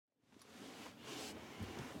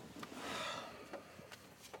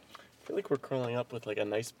feel like we're curling up with like a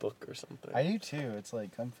nice book or something. I do too. It's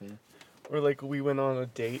like comfy. Or like we went on a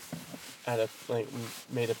date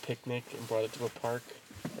made a picnic and brought it to a park,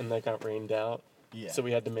 and that got rained out. Yeah. So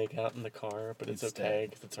we had to make out in the car, but it's okay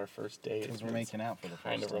because it's our first date. Because we're making out for the first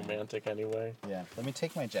time. Kind of romantic anyway. Yeah. Let me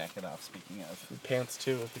take my jacket off, speaking of. Pants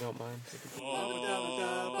too, if you don't mind.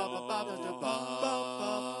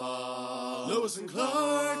 Lois and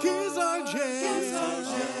Clark is our jam.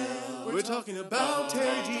 We're talking about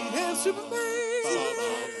Terry Dean and Superman.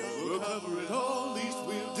 We'll cover it all, at least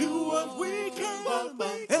we'll do what we can.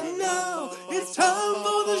 And now it's time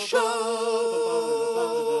for the show.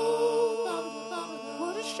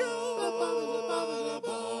 What a show.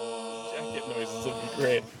 Jacket noises will be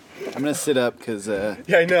great. I'm going to sit up because Yeah,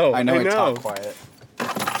 I know. I talk quiet.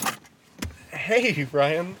 Hey,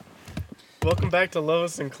 Ryan. Welcome back to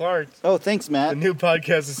Lois and Clark, Oh, thanks, Matt. the new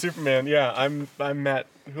podcast of Superman. Yeah, I'm Matt.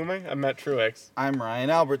 Who am I? I'm Matt Truex. I'm Ryan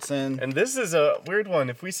Albertson. And this is a weird one.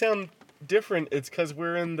 If we sound different, it's because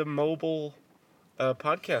we're in the mobile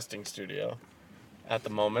podcasting studio at the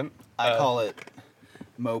moment. I call it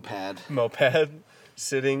Moped. Moped,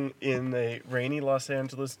 sitting in a rainy Los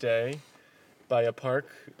Angeles day by a park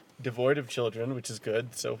devoid of children, which is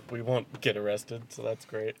good, so we won't get arrested, so that's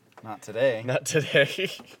great. Not today. Not today.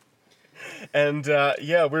 And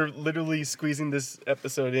yeah, we're literally squeezing this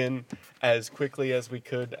episode in as quickly as we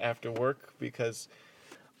could after work because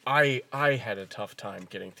I had a tough time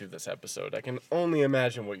getting through this episode. I can only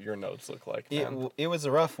imagine what your notes look like, man. It was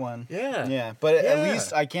a rough one. Yeah. Yeah, but Yeah. at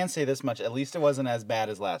least I can say this much. At least it wasn't as bad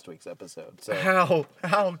as last week's episode. So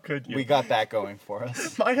How could you? we got that going for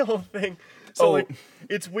us. My whole thing. So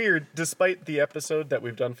it's weird. Despite the episode that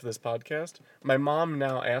we've done for this podcast, my mom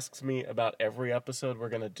now asks me about every episode we're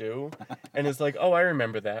gonna do, and is like, "Oh, I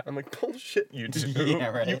remember that." I'm like, "Bullshit, you do. Yeah,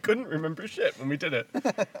 right. You couldn't remember shit when we did it."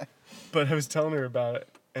 But I was telling her about it,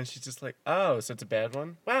 and she's just like, "Oh, so it's a bad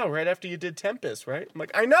one? Wow, right after you did Tempest, right?" I'm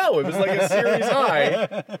like, "I know. It was like a series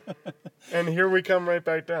high, and here we come right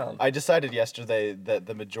back down." I decided yesterday that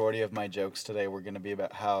the majority of my jokes today were going to be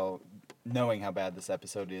about knowing how bad this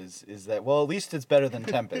episode is that, well, at least it's better than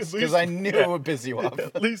Tempest, because I knew it would piss you off.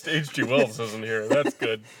 At least H.G. Wells isn't here. That's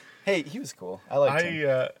good. Hey, he was cool. I liked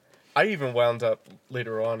him. I even wound up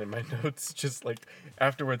later on in my notes, just like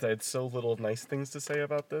afterwards, I had so little nice things to say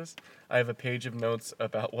about this. I have a page of notes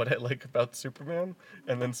about what I like about Superman,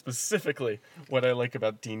 and then specifically what I like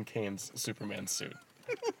about Dean Cain's Superman suit.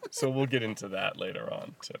 So we'll get into that later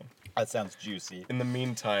on, too. That sounds juicy. In the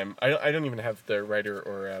meantime, I don't even have the writer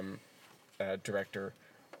or director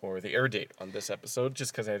or the air date on this episode,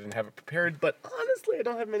 just because I didn't have it prepared. But honestly, I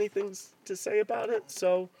don't have many things to say about it,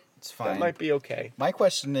 so It's fine. that might be okay. My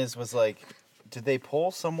question was like, did they pull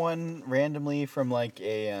someone randomly from like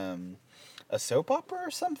a soap opera or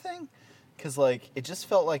something? Because like it just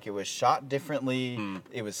felt like it was shot differently,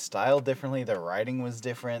 it was styled differently, the writing was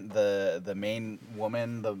different. The main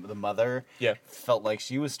woman, the mother, felt like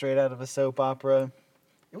she was straight out of a soap opera.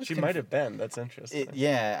 She might have been. That's interesting.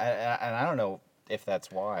 And I don't know if that's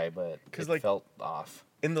why, but it felt off.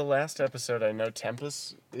 In the last episode, I know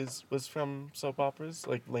Tempest was from soap operas.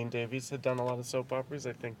 Like Lane Davies had done a lot of soap operas.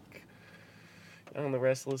 I think. On the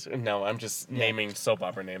Restless. No, I'm just naming soap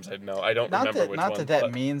opera names. I don't remember which one. Not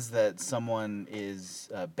that means that someone is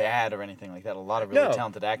bad or anything like that. A lot of really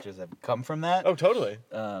talented actors have come from that. Oh, totally.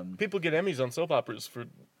 People get Emmys on soap operas for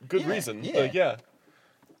good reason. Yeah.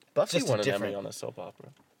 Buffy Just won an Emmy on a soap opera.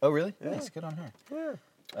 Oh, really? Yeah. Nice. Good on her.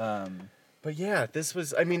 Yeah. But yeah, this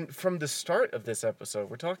was, I mean, from the start of this episode,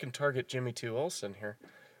 we're talking Target Jimmy 2 Olsen here.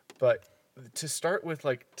 But to start with,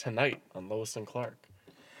 like, tonight on Lois and Clark.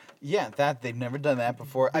 Yeah, they've never done that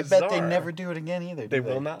before. Bizarre. I bet they never do it again either. They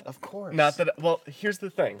will not? Of course. Not that, well, here's the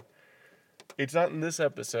thing. It's not in this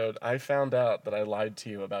episode. I found out that I lied to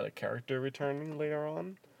you about a character returning later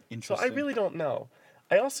on. So I really don't know.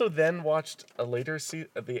 I also then watched a later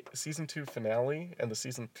the season 2 finale and the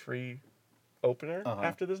season 3 opener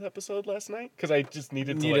after this episode last night because I just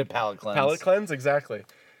needed palate cleanse. Palate cleanse, exactly.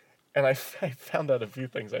 And I found out a few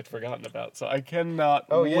things I'd forgotten about, so I cannot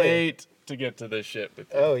wait to get to this shit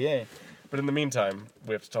with you. Oh, yay. But in the meantime,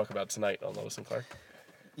 we have to talk about tonight on Lois and Clark.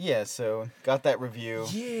 Yeah, so got that review.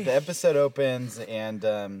 Yeah. The episode opens, and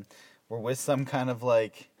we're with some kind of,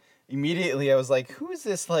 like... Immediately, I was like, who is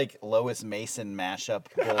this, like, Lois Mason mashup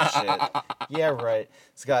bullshit? Yeah, right.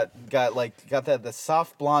 It's got the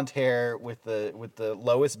soft blonde hair with the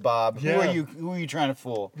Lois bob. Yeah. Who are you trying to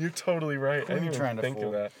fool? You're totally right. Who I are you didn't trying even to think fool?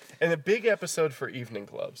 of that. And a big episode for Evening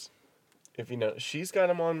Gloves. If you know, she's got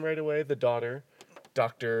him on right away. The daughter,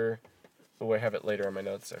 Dr. Oh, I have it later in my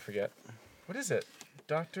notes. I forget. What is it?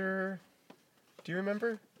 Dr. Do you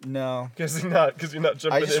remember? No. Because you're not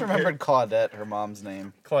jumping I just in remembered Claudette, her mom's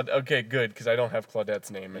name. Okay, good, because I don't have Claudette's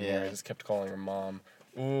name in here. Yeah. I just kept calling her mom.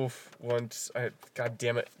 Oof. God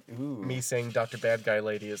damn it. Ooh. Me saying Dr. Bad Guy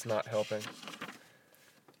Lady is not helping.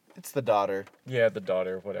 It's the daughter. Yeah, the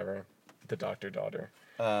daughter, whatever. The daughter.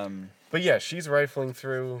 Um, But yeah, she's rifling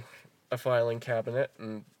through a filing cabinet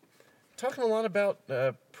and talking a lot about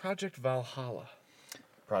Project Valhalla.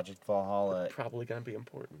 Project Valhalla. Probably going to be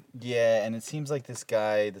important. Yeah, and it seems like this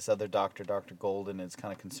guy, this other doctor, Dr. Golden, is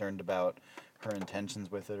kind of concerned about her intentions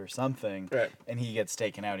with it or something. Right. And he gets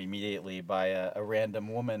taken out immediately by a random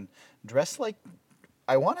woman dressed like,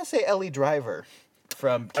 I want to say Ellie Driver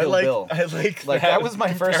from Kill Bill. I like That was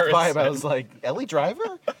my first comparison. vibe. I was like, Ellie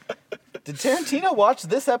Driver? Did Tarantino watch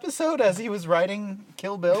this episode as he was writing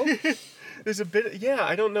Kill Bill? There's a bit, yeah,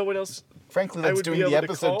 I don't know what else. Frankly, I that's would doing be the able to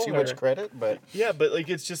episode call too much her. credit, but... Yeah, but like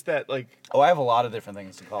it's just that like Oh, I have a lot of different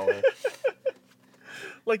things to call her.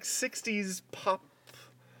 60s pop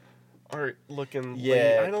art looking. Yeah,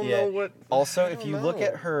 lady. I don't yeah. know what. Also, I if don't you look know.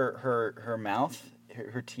 at her mouth,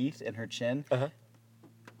 her teeth, and her chin, Uh-huh.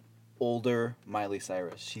 older Miley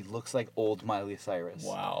Cyrus. She looks like old Miley Cyrus.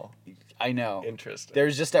 Wow, I know. interesting.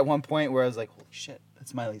 There's just at one point where I was like, holy shit,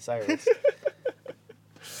 that's Miley Cyrus.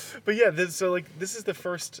 But yeah, this is the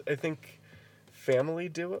first, I think, family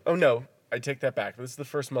duo. Oh no, I take that back. This is the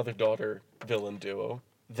first mother-daughter villain duo.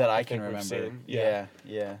 that I can think we've remember. seen. Yeah,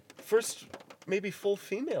 yeah. First, maybe full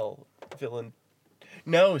female villain.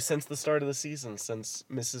 No, since the start of the season, since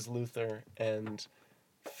Mrs. Luther and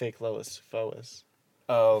Fake Lois Foas.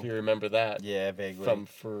 Oh, If you remember that. yeah, vaguely. From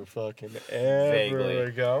for fucking ever Vaguely.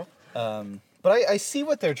 ago. But I see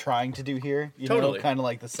what they're trying to do here. You Totally. know, kind of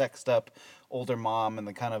like the sexed up older mom and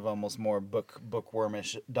the kind of almost more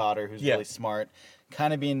bookwormish daughter who's Yeah. really smart,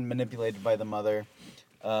 kind of being manipulated by the mother.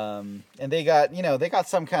 And they got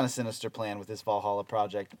some kind of sinister plan with this Valhalla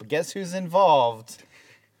project. But guess who's involved?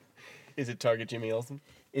 Is it Target Jimmy Olsen?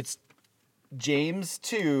 It's James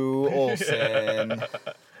 2 Olsen.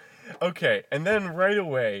 Okay, and then right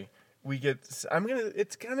away we get.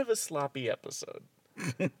 It's kind of a sloppy episode,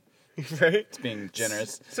 right? Being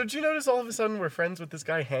generous. So did you notice all of a sudden we're friends with this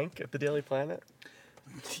guy Hank at the Daily Planet?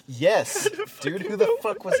 Yes. Dude, who the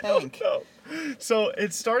fuck was Hank? No. So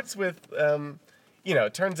it starts with,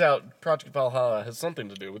 it turns out Project Valhalla has something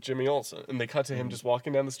to do with Jimmy Olsen, and they cut to him just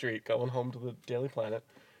walking down the street, going home to the Daily Planet,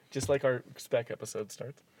 just like our spec episode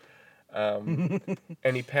starts.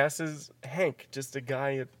 And he passes Hank, just a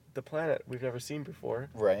guy at the planet we've never seen before,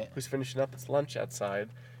 Right. who's finishing up his lunch outside,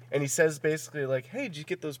 and he says basically like, "Hey, did you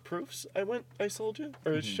get those proofs I sold you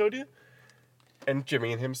or showed you?" And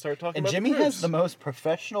Jimmy and him start talking. And about Jimmy the has proofs. the most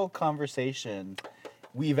professional conversation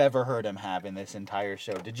we've ever heard him have in this entire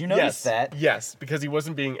show. Did you notice that? Yes, because he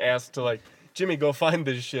wasn't being asked to like, Jimmy, go find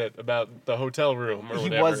this shit about the hotel room or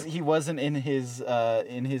whatever. He wasn't in his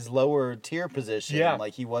lower tier position. Yeah.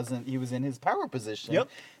 Like he was in his power position. Yep.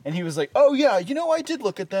 And he was like, "Oh yeah, I did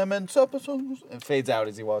look at them," and so it fades out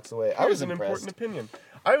as he walks away. I Here's was an impressed. important opinion.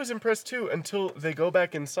 I was impressed too until they go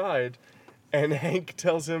back inside, and Hank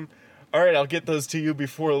tells him, "All right, I'll get those to you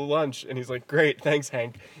before lunch." And he's like, "Great, thanks,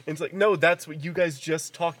 Hank." And it's like, "No, that's what you guys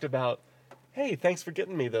just talked about. Hey, thanks for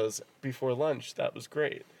getting me those before lunch. That was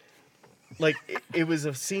great." Like it was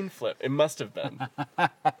a scene flip. It must have been.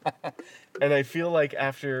 And I feel like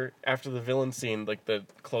after the villain scene, like the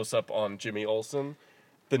close up on Jimmy Olsen,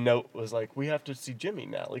 the note was like, "We have to see Jimmy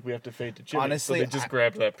now. Like we have to fade to Jimmy." Honestly, so they just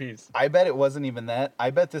grabbed that piece. I bet it wasn't even that.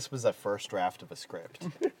 I bet this was a first draft of a script.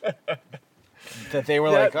 That they were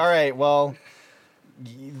like, That- all right, well,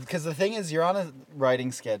 because the thing is, you're on a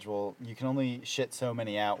writing schedule. You can only shit so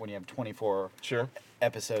many out when you have 24 Sure.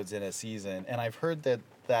 episodes in a season. And I've heard that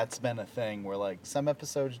that's been a thing where, like, some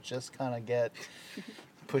episodes just kind of get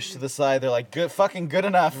pushed to the side. They're like, fucking good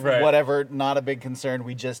enough, Right. whatever, not a big concern.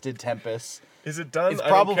 We just did Tempest. Is it done? It's I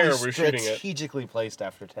don't probably care. We're shooting it. strategically placed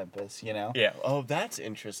after Tempest, you know? Yeah. Oh, that's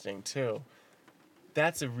interesting too.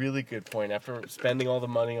 That's a really good point. After spending all the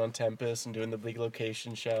money on Tempest and doing the big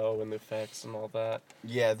location show and the effects and all that.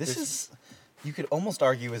 Yeah, this is, you could almost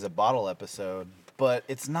argue is a bottle episode, but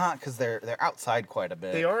it's not because they're outside quite a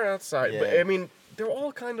bit. They are outside, but Yeah. I mean, they're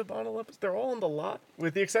all kind of bottle episodes. They're all in the lot,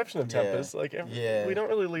 with the exception of Tempest. Like, Yeah. we don't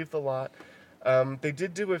really leave the lot. They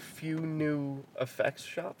did do a few new effects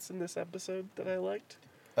shots in this episode that I liked,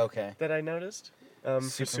 Okay. that I noticed. For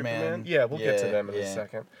Superman. Superman. Yeah, we'll get to Yeah, them in a yeah.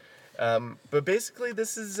 second. But basically,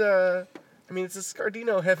 this is, it's a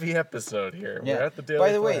Scardino heavy episode here. Yeah. We're at the Daily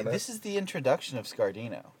By the way, Planet. this is the introduction of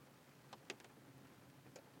Scardino.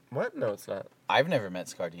 What? No, it's not. I've never met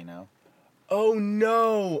Scardino. Oh,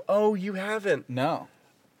 no. Oh, you haven't. No.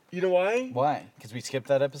 You know why? Why? Because we skipped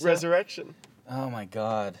that episode? Resurrection. Oh my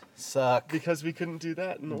god. Suck. Because we couldn't do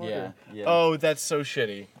that in order. Yeah. Oh, that's so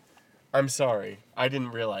shitty. I'm sorry. I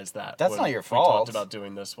didn't realize that. That's when not your We fault. talked about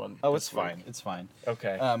doing this one. Oh, this it's week. fine. It's fine.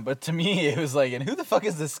 Okay. But to me, it was like, and who the fuck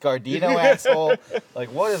is this Scardino asshole? Like,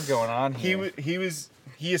 what is going on here?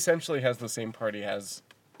 He essentially has the same part he has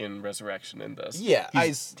in Resurrection in this. Yeah,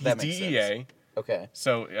 he's that makes DEA. sense. Okay.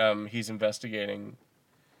 So he's investigating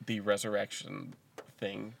the Resurrection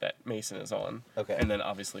thing that Mason is on. Okay. And then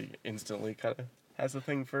obviously instantly kind of has a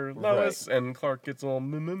thing for Lois, and Clark gets all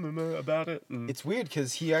about it. And It's weird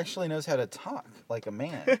because he actually knows how to talk like a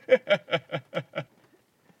man.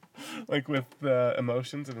 like with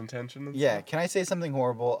emotions and intention and Yeah, stuff. can I say something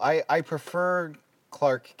horrible? I prefer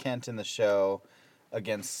Clark Kent in the show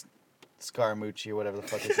against Scaramucci, whatever the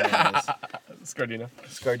fuck his name is. Scardino.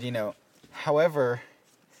 Scardino. However,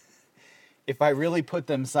 if I really put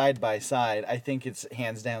them side by side, I think it's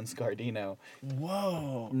hands down Scardino.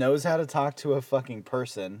 Whoa. Knows how to talk to a fucking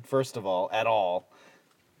person, first of all, at all.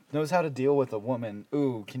 Knows how to deal with a woman.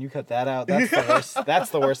 Ooh, can you cut that out? That's the worst. That's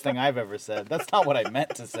the worst thing I've ever said. That's not what I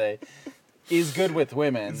meant to say. Is good with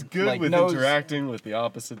women. It's good like, with knows, interacting with the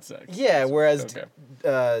opposite sex. Yeah, whereas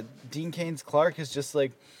Okay. Dean Cain's Clark is just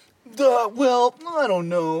like, well, I don't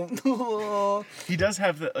know. He does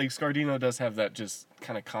have that, like, Scardino does have that just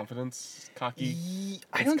kind of confidence, cocky.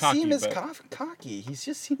 I It's don't see him cocky, as but- cocky. He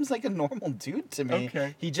just seems like a normal dude to me.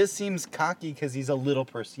 Okay. He just seems cocky because he's a little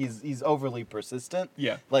he's overly persistent.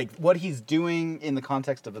 Yeah. Like what he's doing in the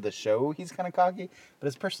context of the show, he's kind of cocky, but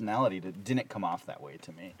his personality didn't come off that way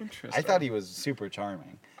to me. Interesting. I thought he was super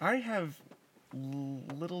charming. I have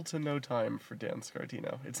little to no time for Dan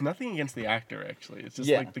Scardino. It's nothing against the actor, actually. It's just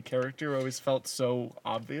Yeah. like the character always felt so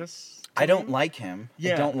obvious. I don't like him.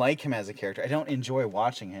 Yeah. I don't like him as a character. I don't enjoy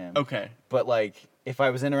watching him. Okay. But like, if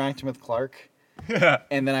I was interacting with Clark,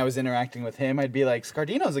 and then I was interacting with him, I'd be like,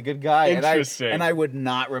 Scardino's a good guy. Interesting. And I would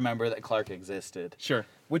not remember that Clark existed. Sure.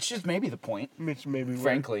 Which is maybe the point. Which maybe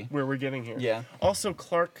Frankly. where we're getting here. Yeah. Also,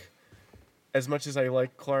 Clark, as much as I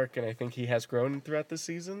like Clark and I think he has grown throughout the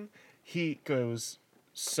season, he goes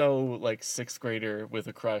so like sixth grader with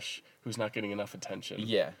a crush who's not getting enough attention.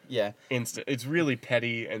 Yeah, yeah. It's really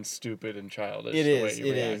petty and stupid and childish. It the way is, he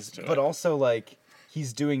it reacts is. to But it. also, like,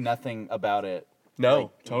 he's doing nothing about it. No,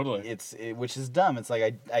 Like, totally. Which is dumb. It's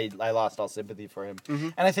like I lost all sympathy for him. Mm-hmm.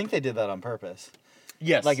 And I think they did that on purpose.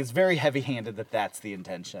 Yes. Like, it's very heavy-handed that that's the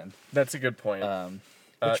intention. That's a good point.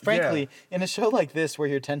 Which, frankly, in a show like this where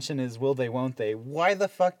your tension is will they, won't they, why the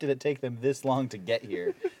fuck did it take them this long to get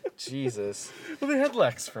here? Jesus. Well, they had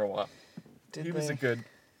Lex for a while. Did He was they? a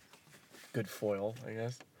good foil, I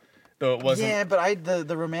guess. Though it wasn't. Yeah, but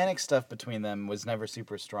the romantic stuff between them was never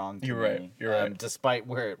super strong to You're me. right, you're right. Despite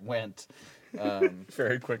where it went.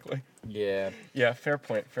 Very quickly. Yeah. Yeah, fair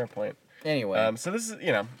point. Fair point. Anyway. So this is,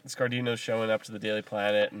 Scardino's showing up to the Daily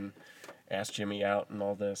Planet and asks Jimmy out and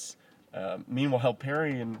all this. Meanwhile,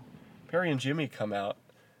 Perry and Jimmy come out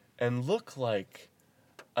and look like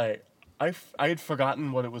I had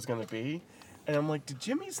forgotten what it was gonna be, and I'm like, did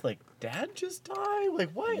Jimmy's like dad just die?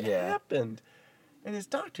 Like what happened? And his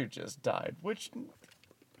doctor just died, which.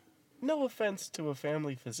 No offense to a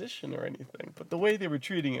family physician or anything, but the way they were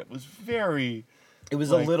treating it was very. It was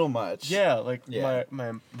like, a little much. Yeah, like Yeah.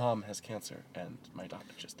 my mom has cancer and my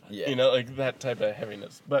doctor just died. Yeah. Like that type of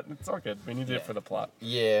heaviness. But it's all good. We needed it for the plot.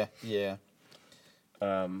 Yeah, yeah.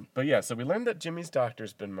 But yeah, so we learned that Jimmy's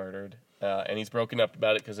doctor's been murdered, and he's broken up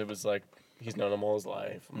about it because it was like he's known him all his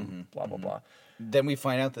life, and blah blah blah. Then we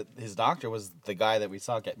find out that his doctor was the guy that we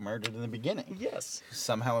saw get murdered in the beginning. Yes.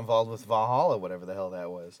 Somehow involved with Valhalla, whatever the hell that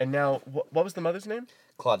was. And now, what was the mother's name?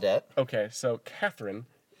 Claudette. Okay, so Catherine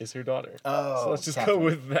is her daughter. Oh, so let's just Catherine. go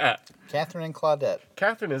with that. Catherine and Claudette.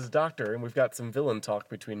 Catherine is a doctor, and we've got some villain talk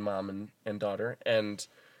between mom and daughter, and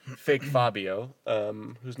fake Fabio,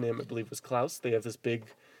 whose name I believe was Klaus. They have this big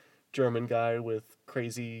German guy with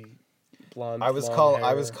crazy blonde. I was hair.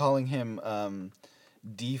 calling him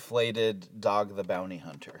Deflated Dog the Bounty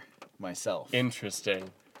Hunter myself. Interesting.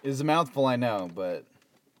 It's a mouthful, I know, but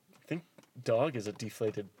I think dog is a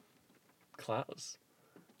deflated Klaus.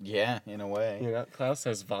 yeah, in a way. Klaus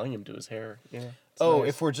has volume to his hair. Yeah. it's Oh,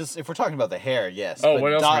 nice. if we're talking about the hair, yes. Oh, but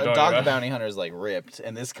what else are we talking Dog about? the Bounty Hunter is like ripped,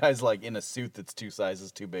 and this guy's like in a suit that's 2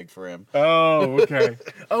 sizes too big for him. Oh, okay.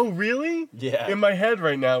 Oh, really? Yeah. In my head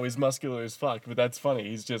right now, he's muscular as fuck, but that's funny.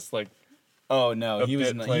 He's just like. Oh no, A he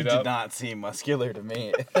bit he played did up. not seem muscular to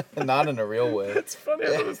me, not in a real way. It's funny.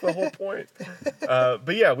 That was the whole point.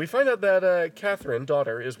 But yeah, we find out that Catherine,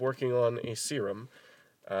 daughter, is working on a serum,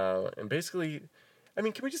 and basically, I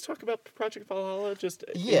mean, can we just talk about Project Valhalla just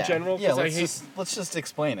in general? Yeah, 'Cause let's just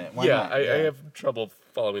explain it. Why yeah, not? I have trouble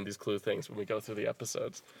following these clue things when we go through the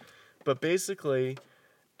episodes. But basically,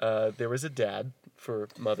 there was a dad for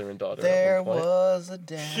mother and daughter. There at one point. was a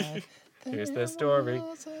dad. Here's the story.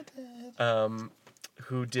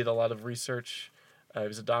 Who did a lot of research. He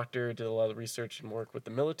was a doctor, did a lot of research and work with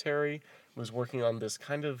the military, was working on this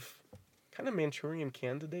kind of Manchurian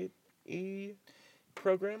Candidate-y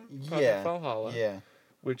program, Project Valhalla. Yeah.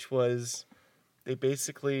 Which was, they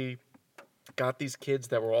basically got these kids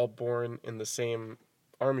that were all born in the same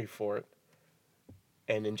army fort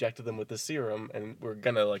and injected them with the serum, and we're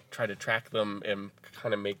gonna like try to track them and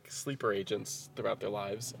kind of make sleeper agents throughout their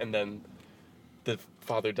lives. And then the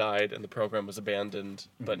father died and the program was abandoned,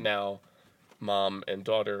 but now mom and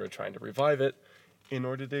daughter are trying to revive it in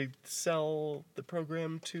order to sell the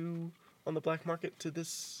program on the black market to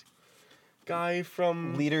this guy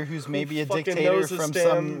from leader who's maybe a fucking dictator knows his from damn-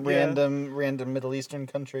 some yeah. random Middle Eastern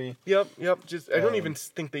country. Yep. Just I don't even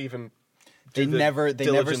think they even They do the never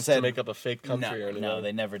diligence said to make up a fake country or anything. No,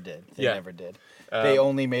 they never did. They Yeah. never did. They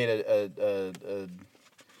only made a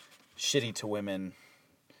shitty to women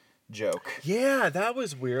joke. Yeah, that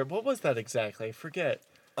was weird. What was that exactly? I forget.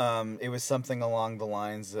 It was something along the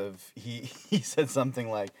lines of he said something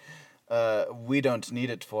like, "We don't need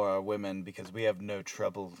it for our women because we have no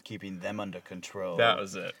trouble keeping them under control." That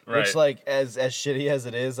was it. Right. Which, like, as shitty as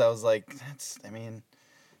it is, I was like,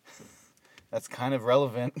 that's kind of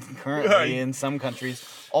relevant currently in some countries.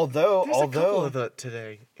 Although There's a couple of that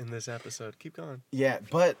today in this episode. Keep going. yeah,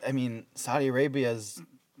 but I mean, Saudi Arabia's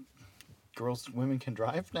women can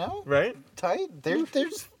drive now. Right? Tight.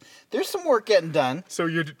 There's some work getting done. So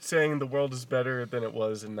you're saying the world is better than it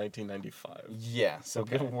was in 1995. Yeah. So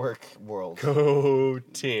good work, world. Go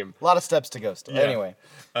team. A lot of steps to go still. Yeah. Anyway.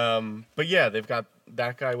 But yeah, they've got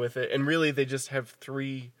that guy with it, and really they just have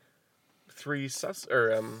three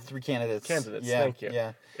candidates. Yeah, thank you.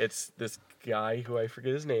 Yeah. It's this guy who I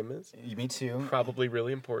forget his name is. Me too. Probably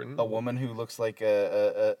really important. A woman who looks like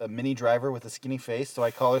a mini driver with a skinny face, so I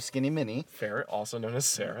call her Skinny Minnie. Fair, also known as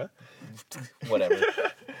Sarah. Whatever.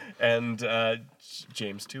 And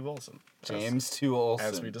James 2 Olsen. James 2 Olsen.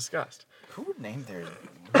 As we discussed. Who would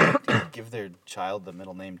give their child the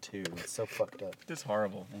middle name 2? It's so fucked up. It's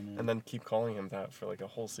horrible. And then keep calling him that for like a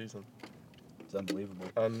whole season. It's unbelievable.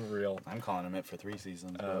 Unreal. I'm calling him it for 3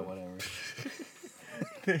 seasons, but whatever.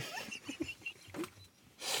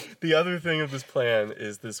 The other thing of this plan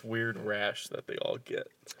is this weird rash that they all get.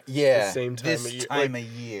 Yeah. The same time this of year. time of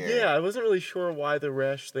year. Yeah, I wasn't really sure why the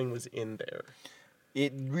rash thing was in there.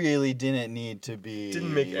 It really didn't need to be.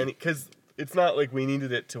 Didn't make any, because it's not like we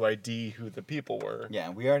needed it to ID who the people were.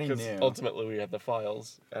 Yeah, we already Because knew. ultimately we had the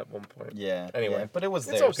files at one point. Yeah. Anyway. yeah, but it was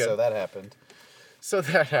It's there, okay. so that happened. So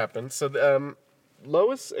that happened. So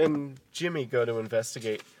Lois and Jimmy go to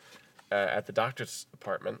investigate at the doctor's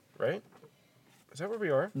apartment, right? Is that where we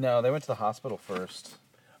are? No, they went to the hospital first.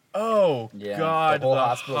 Oh, Yeah, God, the whole the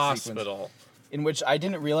hospital hospital. sequence. In which I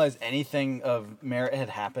didn't realize anything of merit had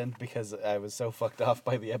happened because I was so fucked off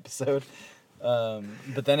by the episode.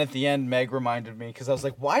 But then at the end, Meg reminded me because I was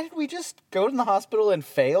like, "Why did we just go to the hospital and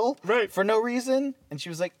fail Right. for no reason?" And she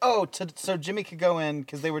was like, "Oh, so Jimmy could go in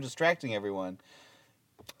because they were distracting everyone."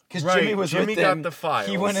 Because Right, Jimmy was Jimmy with got them. the files.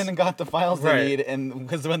 He went in and got the files Right. they need, and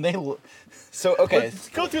because when they, so okay, Let's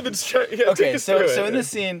go through the yeah, okay, take us so through so it. in this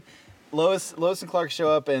scene, Lois and Clark show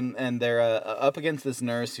up and they're up against this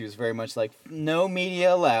nurse who's very much like, "No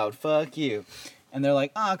media allowed, fuck you," and they're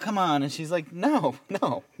like, "Oh, come on," and she's like, "No,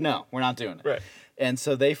 we're not doing it." Right. And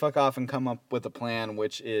so they fuck off and come up with a plan,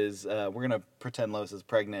 which is we're gonna pretend Lois is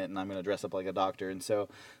pregnant and I'm gonna dress up like a doctor. And so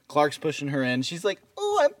Clark's pushing her in. She's like,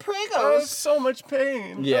 "Oh, I'm Oh, pregos." so much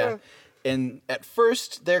pain. Yeah. And at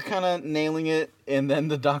first they're kind of nailing it, and then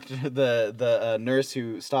the doctor, the nurse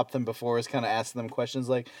who stopped them before, is kind of asking them questions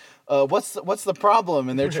like, "What's the problem?"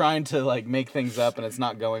 And they're trying to like make things up, and it's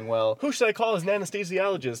not going well. Who should I call as an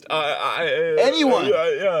anesthesiologist? Anyone.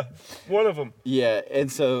 Yeah, one of them. Yeah,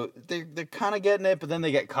 and so they're kind of getting it, but then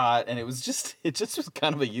they get caught, and it just was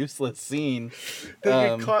kind of a useless scene. They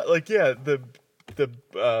get caught, like, yeah, the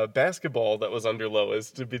basketball that was under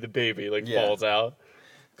Lois to be the baby, like, Yeah. falls out.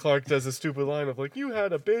 Clark does a stupid line of, like, "You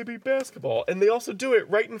had a baby basketball." And they also do it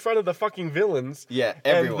right in front of the fucking villains. Yeah,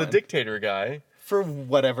 and everyone. the dictator guy. For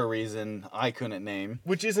whatever reason I couldn't name.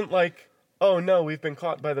 Which isn't like, "Oh, no, we've been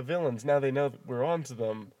caught by the villains. Now they know that we're on to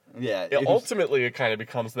them." Yeah, Ultimately, it kind of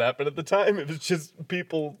becomes that, but at the time, it was just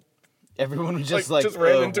people everyone was just like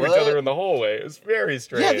ran into what? each other in the hallway. It was very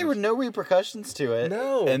strange. Yeah, there were no repercussions to it.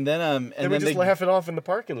 No. And then and then we just they laugh it off in the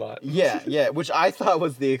parking lot. Yeah, which I thought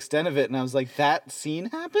was the extent of it, and I was like, that scene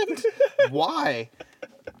happened? Why?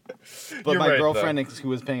 But You're my right, girlfriend, who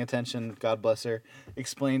was paying attention, God bless her,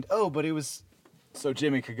 explained, "Oh, but it was So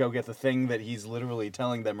Jimmy could go get the thing that he's literally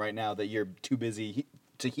telling them right now that you're too busy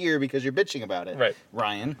to hear because you're bitching about it. Right.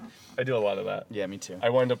 Ryan. I do a lot of that. Yeah, me too. I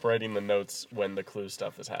wind up writing the notes when the clue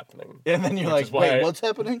stuff is happening. And then you're Which is like, why wait, I- what's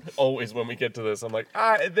happening? Always when we get to this, I'm like,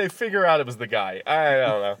 they figure out it was the guy. I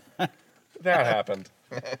don't know. That happened.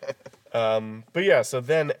 But yeah, so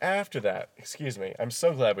then after that, excuse me, I'm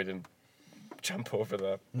so glad we didn't jump over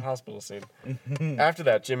the hospital scene. After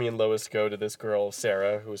that, Jimmy and Lois go to this girl,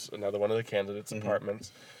 Sarah, who's another one of the candidates'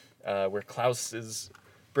 apartments, where Klaus is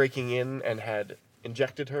breaking in and had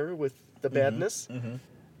injected her with the badness.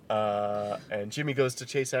 And Jimmy goes to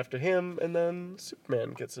chase after him, and then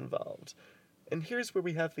Superman gets involved. And here's where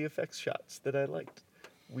we have the effects shots that I liked.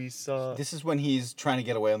 We saw... This is when he's trying to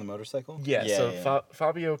get away on the motorcycle? Yeah,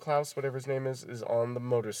 Fabio Klaus, whatever his name is on the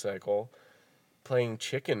motorcycle, playing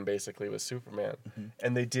chicken, basically, with Superman.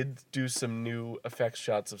 And they did do some new effects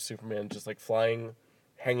shots of Superman just, like, flying,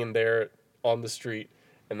 hanging there on the street,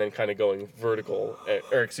 and then kind of going vertical,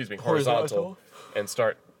 horizontal,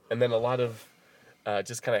 and then a lot of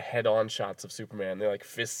just kind of head-on shots of Superman. They're, like,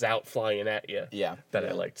 fists out flying at you. Yeah. That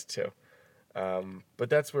I liked, too. But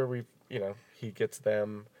that's where he gets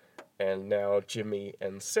them, and now Jimmy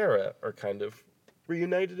and Sarah are kind of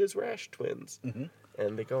reunited as Rash twins.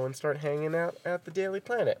 And they go and start hanging out at the Daily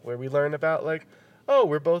Planet, where we learn about, like, oh,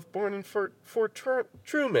 we're both born in Fort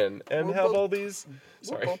Truman, and We're have both- all these...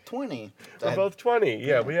 We're both 20. We're both 20.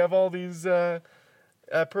 Yeah, we have all these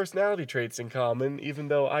personality traits in common, even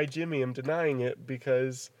though I, Jimmy, am denying it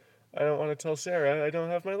because I don't want to tell Sarah I don't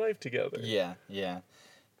have my life together. Yeah.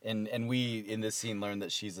 And we, in this scene, learn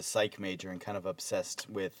that she's a psych major and kind of obsessed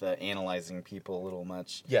with analyzing people a little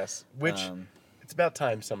much. Yes, which it's about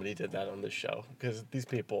time somebody did that on this show, because these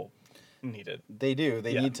people need it. They do.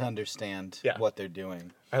 They Yeah. need to understand Yeah. what they're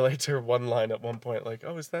doing. I liked her one line at one point, like,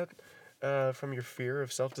 oh, is that from your fear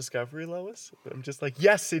of self-discovery, Lois? I'm just like,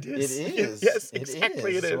 yes, it is. It is. Yes,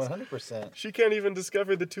 exactly it is. 100%. She can't even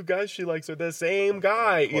discover the two guys she likes are the same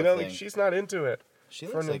guy. Poor like, thing. she's not into it. She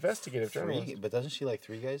For likes an investigative 3, journalist. but doesn't she like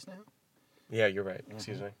 3 guys now? Yeah, you're right.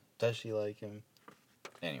 Excuse me. Does she like him?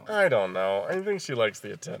 Anyway. I don't know. I think she likes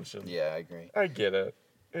the attention. Yeah, I agree. I get it.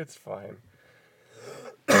 It's fine.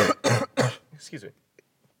 Excuse me.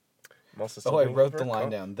 I'm also still Oh, I waiting wrote for the a line call.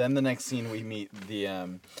 down. Then the next scene we meet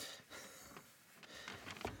the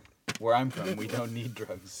where I'm from, we don't need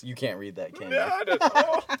drugs. You can't read that, can you? Yeah, I don't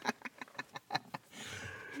know.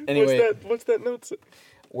 Anyway, What's that note say?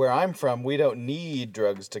 where I'm from, we don't need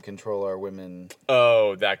drugs to control our women.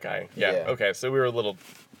 Oh, that guy. Yeah. Yeah. Okay, so we were a little...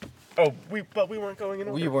 Oh, but we weren't going in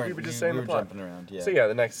order. We weren't. We were just saying we the were plot. jumping around. Yeah. So yeah,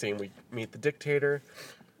 the next scene we meet the dictator,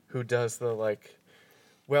 who does the like,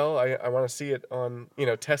 well, I want to see it on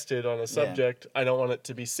tested on a subject. I don't want it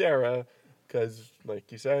to be Sarah, because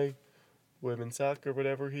like you say, women suck or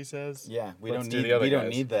whatever he says. Yeah, we Let's don't do need. the other We don't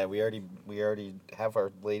guys. need that. We already have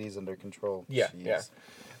our ladies under control. Yeah, Jeez.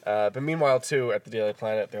 yeah. But meanwhile, too, at the Daily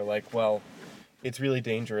Planet, they're like, well, it's really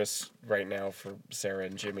dangerous right now for Sarah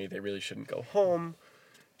and Jimmy. They really shouldn't go home.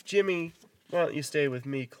 Jimmy, why don't you stay with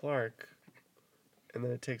me, Clark? And then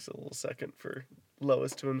it takes a little second for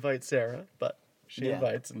Lois to invite Sarah, but she Yeah,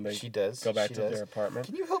 invites, and they she does. go back She to does. their apartment.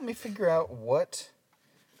 Can you help me figure out what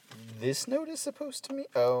this note is supposed to mean?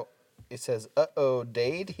 Oh, it says, "Uh-oh,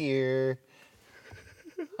 Dade here."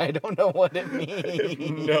 I don't know what it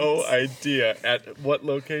means. No idea. At what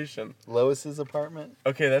location? Lois's apartment.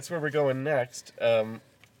 Okay, that's where we're going next.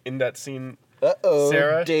 In that scene... Uh-oh,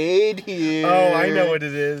 Sarah? Dade here. Oh, I know what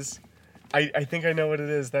it is. I think I know what it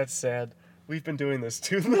is. That's sad. We've been doing this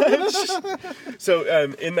too much.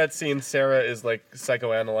 So, in that scene, Sarah is like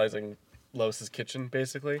psychoanalyzing Lois's kitchen,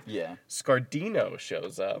 basically. Yeah. Scardino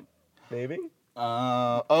shows up. Maybe? He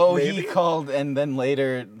Maybe? called, and then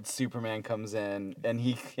later Superman comes in, and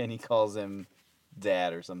he calls him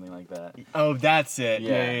Dad or something like that. Oh, that's it.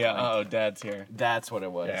 Yeah. Oh, Dad's here. That's what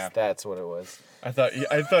it was. Yeah. That's what it was. I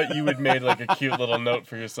thought you had made like a cute little note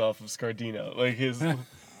for yourself of Scardino, like his.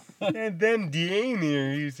 And then Dane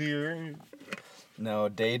he's here. No,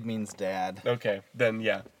 Dade means Dad. Okay, then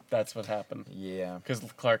yeah, that's what happened. Yeah. Because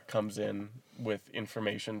Clark comes in with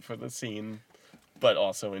information for the scene, but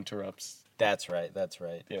also interrupts, That's right. That's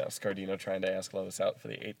right. Scardino trying to ask Lois out for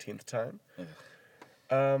the 18th time.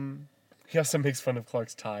 He also makes fun of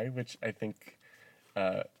Clark's tie, which I think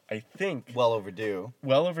Well overdue.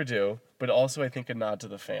 well overdue, but also I think a nod to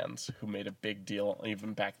the fans who made a big deal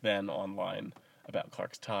even back then online about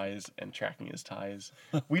Clark's ties and tracking his ties.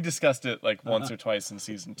 We discussed it like once or twice in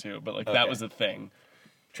season 2, but like that Okay. was a thing,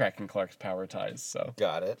 tracking Clark's power ties. So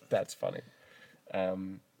Got it. that's funny.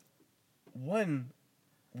 One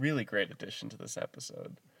really great addition to this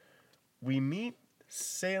episode. We meet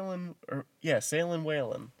Sailing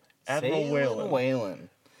Whalen. Admiral Whalen. Whalen.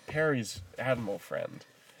 Perry's admiral friend.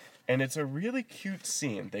 And it's a really cute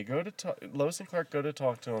scene. They go to Lois and Clark go to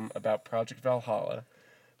talk to him about Project Valhalla.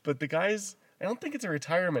 But the guy's, I don't think it's a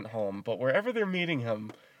retirement home, but wherever they're meeting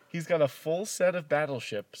him, he's got a full set of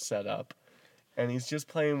battleships set up. And he's just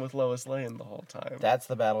playing with Lois Lane the whole time. That's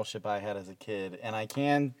the battleship I had as a kid. And I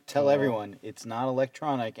can tell everyone, it's not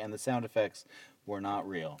electronic and the sound effects were not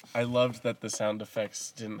real. I loved that the sound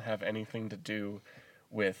effects didn't have anything to do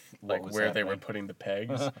with like where they were putting the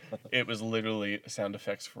pegs. It was literally sound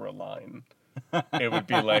effects for a line. It would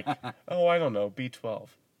be like, oh, I don't know, B12.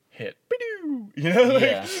 Hit. Ba-doo! You know?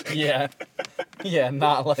 Like, Yeah,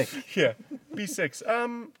 not like... Yeah. B6.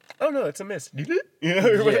 Oh no, it's a miss. You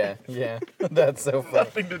know? Yeah. That's so funny.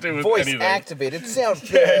 Nothing to do with Voice anything. activated sound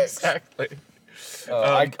effects. Yeah, exactly.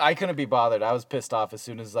 I couldn't be bothered. I was pissed off as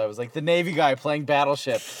soon as I was like, the Navy guy playing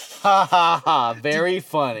Battleship. Ha ha ha. Very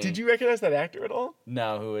funny. Did you recognize that actor at all?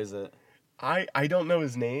 No, who is it? I don't know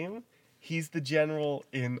his name. He's the general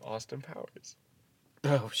in Austin Powers.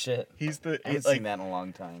 Oh, shit. He's the... I haven't seen that in a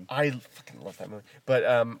long time. I fucking love that movie. But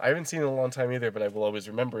I haven't seen it in a long time either, but I will always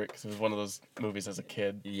remember it because it was one of those movies as a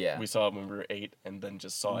kid. Yeah. We saw it when we were 8 and then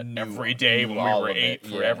just saw it every day when we were 8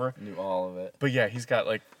 forever. Yeah, knew all of it. But yeah, he's got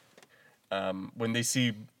like... when they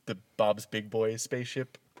see the Bob's Big Boy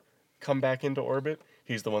spaceship come back into orbit,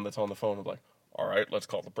 he's the one that's on the phone and like, all right, let's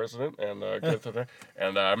call the president and get to there.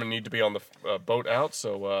 And I'm going to need to be on the boat out,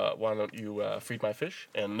 so why don't you feed my fish?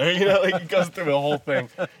 And, you know, like he goes through the whole thing.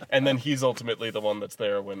 And then he's ultimately the one that's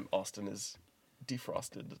there when Austin is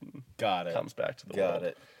defrosted and comes back to the world. Got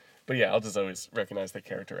it. But yeah, I'll just always recognize the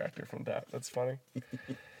character actor from that. That's funny.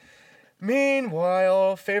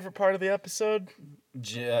 Meanwhile, favorite part of the episode?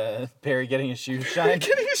 Perry getting his shoes shined.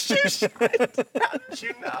 Getting his shoes shined. How did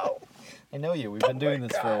you know? I know you. We've been doing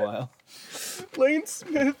this for a while. Lane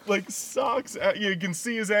Smith, like, socks. You can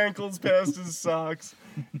see his ankles past his socks.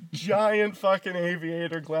 Giant fucking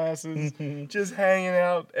aviator glasses. Just hanging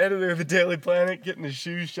out. Editor of the Daily Planet, getting his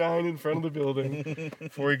shoes shined in front of the building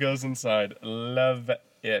before he goes inside. Love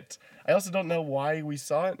it. I also don't know why we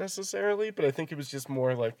saw it necessarily, but I think it was just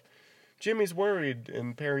more like Jimmy's worried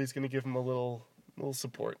and Perry's going to give him a little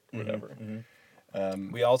support, whatever.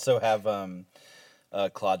 We also have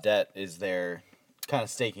Claudette is there kind of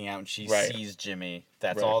staking out and she sees Jimmy.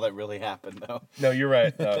 That's all that really happened, though. No, you're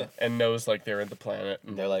right. And knows like they're in the planet.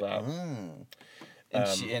 And they're like,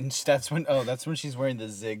 And that's when she's wearing the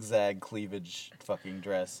zigzag cleavage fucking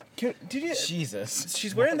dress. Jesus.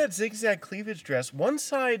 She's wearing that zigzag cleavage dress. One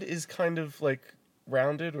side is kind of like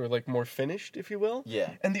rounded or like more finished, if you will.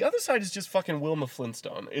 Yeah. And the other side is just fucking Wilma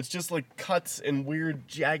Flintstone. It's just like cuts and weird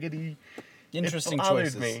jaggedy. Interesting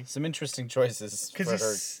choices. Some interesting choices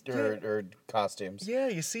for her costumes. Yeah,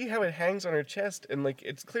 you see how it hangs on her chest, and like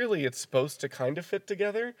it's supposed to kind of fit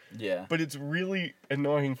together. Yeah. But it's really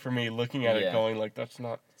annoying for me looking at it, going like, it's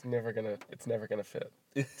never gonna fit.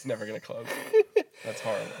 It's never gonna close. That's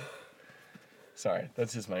horrible. Sorry,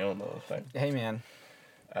 that's just my own little thing. Hey, man.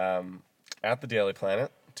 At the Daily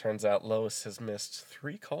Planet, turns out Lois has missed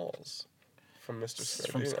 3 calls from Mr.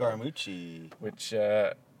 Scardino. From Scaramucci.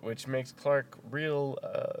 Which makes Clark real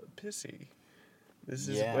pissy. This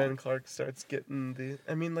is when Clark starts getting the...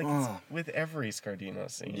 I mean, like, it's with every Scardino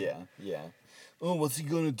scene. Yeah. Oh, what's he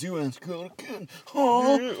gonna do? Ask her again.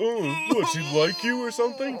 What, she like you or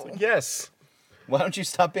something? It's like, yes. Why don't you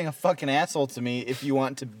stop being a fucking asshole to me if you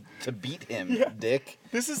want to beat him, dick?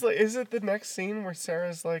 This is like, is it the next scene where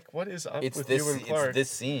Sarah's like, what is up with you and Clark? It's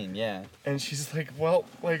this scene, yeah. And she's like, well,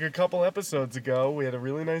 like a couple episodes ago, we had a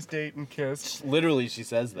really nice date and kissed. Literally, she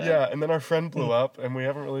says that. Yeah, and then our friend blew up, and we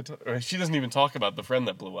haven't really... she doesn't even talk about the friend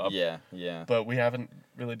that blew up. Yeah. But we haven't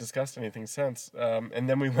really discussed anything since. And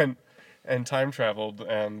then we went and time traveled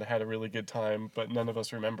and had a really good time, but none of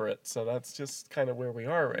us remember it. So that's just kind of where we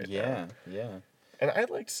are right now. Yeah. And I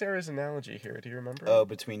liked Sarah's analogy here. Do you remember? Oh,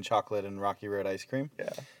 between chocolate and Rocky Road ice cream?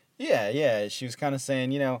 Yeah. Yeah. She was kind of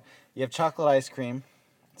saying, you have chocolate ice cream.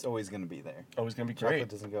 It's always going to be there. Always going to be chocolate great.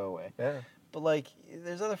 Chocolate doesn't go away. Yeah. But, like,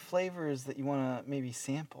 there's other flavors that you want to maybe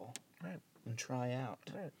sample. Right. And try out.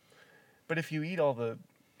 Right. But if you eat all the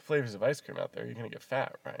flavors of ice cream out there, you're going to get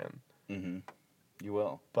fat, Ryan. Mm-hmm. You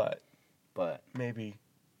will. But maybe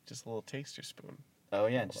just a little taster spoon. Oh,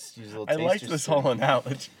 yeah, just use a little taster I liked this whole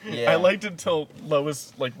analogy. Yeah. I liked it until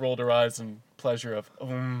Lois, like, rolled her eyes in pleasure of,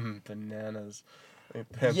 bananas.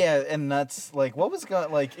 Yeah, and nuts. Like, what was going...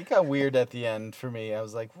 Like, it got weird at the end for me. I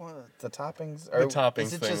was like, what? The toppings? The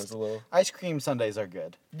toppings thing was a little... Ice cream sundaes are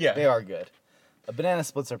good. Yeah. They are good. Banana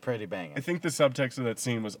splits are pretty banging. I think the subtext of that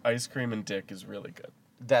scene was ice cream and dick is really good.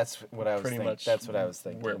 That's what I was pretty thinking. much That's what I was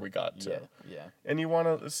thinking. where we got to. Yeah. And you want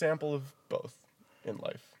a sample of both in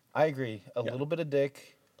life. I agree. A Yeah. little bit of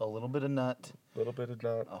dick, a little bit of nut, A little bit of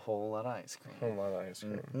nut, a whole lot of ice cream. a whole lot of ice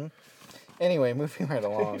cream. Anyway, moving right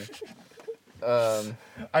along.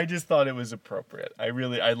 I just thought it was appropriate. I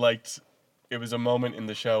liked, it was a moment in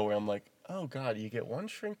the show where I'm like, oh god, you get one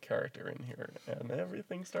shrink character in here and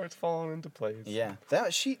everything starts falling into place. Yeah.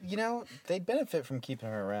 They'd benefit from keeping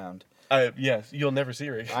her around. Yes, you'll never see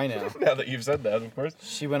her. I know. Now that you've said that, of course.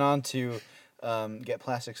 She went on to get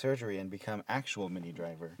plastic surgery and become actual Mini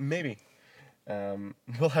Driver. Maybe.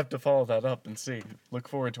 We'll have to follow that up and see. Look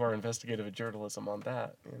forward to our investigative journalism on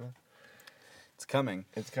that. It's coming.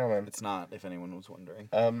 It's coming. It's not, if anyone was wondering.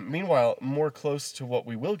 Meanwhile, more close to what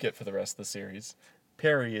we will get for the rest of the series,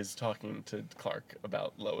 Perry is talking to Clark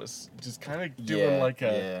about Lois, just kind of doing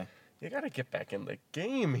you gotta get back in the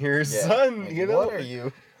game here, son. Like, You know, what are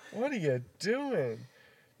you? What are you doing?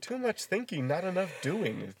 Too much thinking, not enough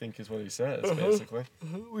doing, I think is what he says, basically.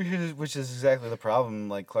 Which is exactly the problem.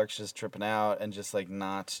 Like, Clark's just tripping out and just, like,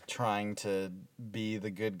 not trying to be the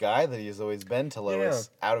good guy that he's always been to Lois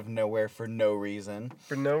out of nowhere for no reason.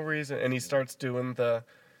 For no reason. And he starts doing the,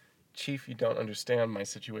 Chief, you don't understand, my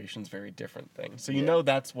situation's very different thing. So you know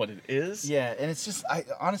that's what it is. Yeah, and it's just,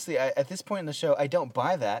 honestly, at this point in the show, I don't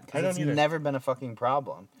buy that. I don't it's either. never been a fucking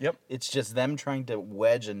problem. Yep. It's just them trying to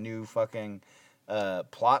wedge a new fucking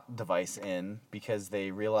plot device in because they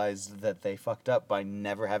realized that they fucked up by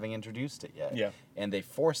never having introduced it yet. Yeah. And they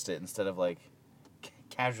forced it instead of, like,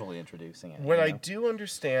 casually introducing it. What I do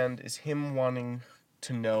understand is him wanting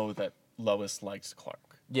to know that Lois likes Clark.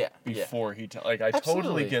 Yeah. Before he I totally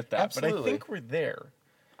Absolutely, get that, but I absolutely. think we're there.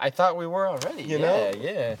 I thought we were already. You know?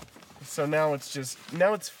 Yeah. So now it's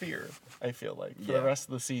fear, I feel like, for the rest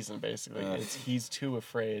of the season, basically. He's too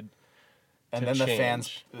afraid And to then the change.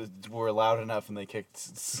 fans were loud enough and they kicked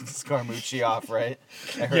Scaramucci off, right?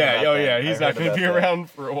 He's not going to be around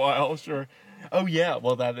for a while, sure. Oh, yeah,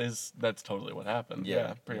 well, that's totally what happened.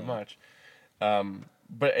 Yeah, pretty much.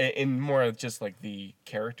 But in more of just, like, the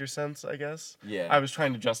character sense, I guess. Yeah. I was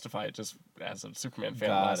trying to justify it just as a Superman fan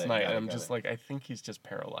last night, and I'm got just it. like, I think he's just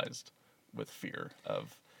paralyzed with fear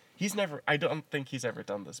of... I don't think he's ever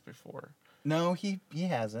done this before. No, he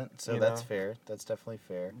hasn't, so You that's know? fair. That's definitely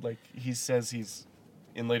fair. Like, he says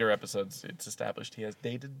in later episodes, it's established he has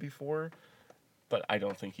dated before, but I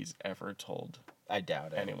don't think he's ever told I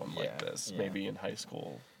doubt it. anyone like this. Yeah. Maybe in high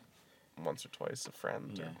school, once or twice, a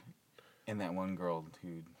friend. Yeah. Or, And that one girl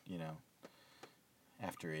who,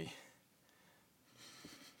 after he,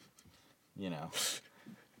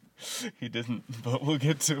 he didn't, but we'll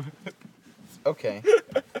get to it. Okay.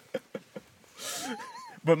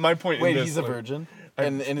 But my point Wait, in this... he's a like, virgin?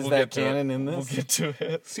 And is we'll that get to it. canon in this? We'll get to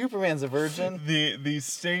it. Superman's a virgin? The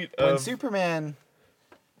state When of... Superman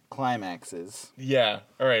climaxes... Yeah,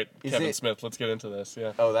 all right, Is Kevin it- Smith, let's get into this,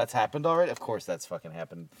 yeah. Oh, that's happened already? Of course that's fucking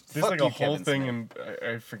happened. There's Fuck like you, a whole Kevin thing Smith.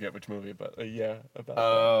 in... I forget which movie, but yeah, about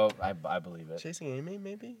Oh, I believe that. it. Chasing Amy,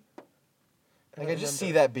 maybe? Like, I just see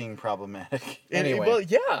remember. that being problematic. Anyway. Well,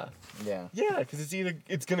 yeah. Yeah. Yeah, because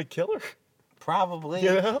it's going to kill her, Probably.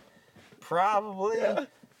 you know? Probably. Yeah.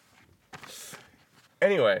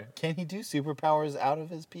 Anyway. Can he do superpowers out of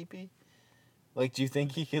his pee-pee? Like, do you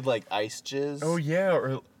think he could, like, ice jizz? Oh, yeah,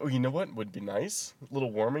 or you know what would be nice? A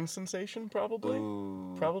little warming sensation, probably.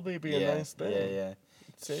 Ooh. Probably be a nice thing. Yeah.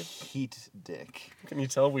 Save. Heat dick. Can you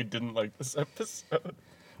tell we didn't like this episode?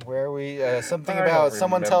 Where are we? Something I about don't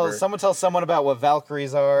someone remember. tells someone about what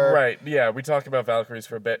Valkyries are. Right, yeah, we talked about Valkyries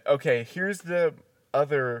for a bit. Okay, here's the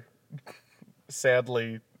other,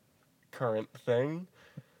 sadly, current thing.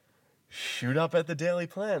 Shoot up at the Daily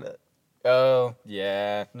Planet. Oh,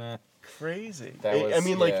 yeah. Nah. Crazy. That was, I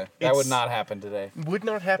mean, like, yeah, that would it's- not happen today. Would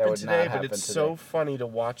not happen would today, not but happen it's so today. funny to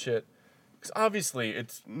watch it. Because obviously,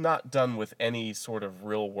 it's not done with any sort of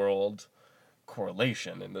real world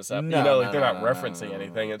correlation in this episode. No, you know, no, like they're no, not no, referencing no,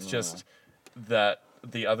 anything. It's just that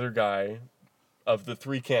the other guy of the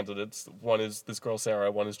three candidates, one is this girl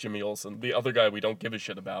Sarah, one is Jimmy Olsen. The other guy we don't give a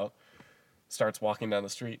shit about starts walking down the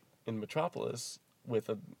street in Metropolis with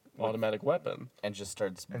an automatic weapon. And just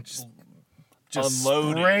starts And just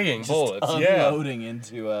unloading. spraying Just bullets. Yeah. unloading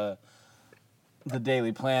into the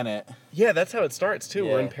Daily Planet. Yeah, that's how it starts too.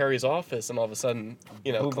 We're in Yeah. Perry's office, and all of a sudden,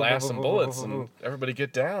 Boom, boom, glass boom, and boom, bullets, boom, boom, and everybody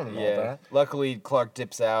get down and all Yeah. that. Luckily, Clark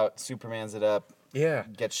dips out, Superman's it up, Yeah,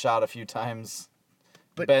 gets shot a few times,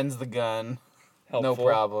 But- bends the gun. helpful. No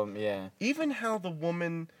problem, yeah. Even how the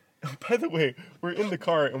woman. By the way, we're in the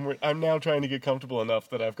car, and I'm now trying to get comfortable enough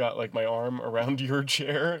that I've got like my arm around your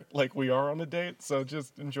chair, like we are on a date. So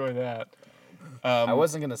just enjoy that. I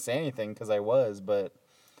wasn't going to say anything because I was, but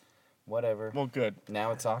whatever. Well, good.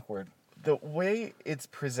 Now it's awkward. The way it's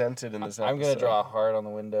presented in this episode. I'm gonna draw a heart on the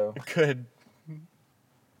window. Good.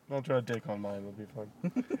 I'll draw a dick on mine. It'll be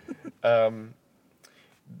fun.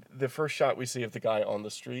 The first shot we see of the guy on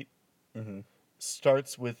the street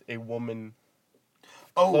starts with a woman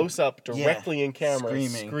close up directly in camera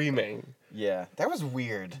screaming. Yeah, that was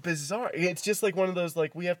weird. Bizarre. It's just like one of those,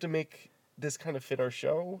 like, we have to make this kind of fit our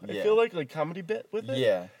show. Yeah. I feel like comedy bit with it.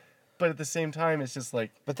 Yeah. But at the same time, it's just like...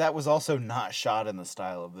 But that was also not shot in the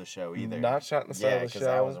style of the show either. Not shot in the style of the show. Yeah, because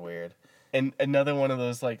that was weird. And another one of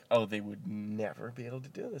those, like, oh, they would never be able to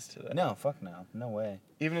do this today. No, fuck no. No way.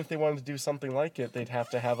 Even if they wanted to do something like it, they'd have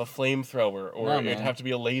to have a flamethrower, or it'd have to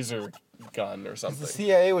be a laser gun or something. The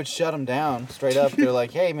CIA would shut them down straight up. They're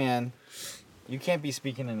like, hey, man, you can't be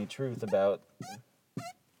speaking any truth about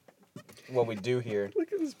what we do here.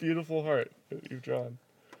 Look at this beautiful heart that you've drawn.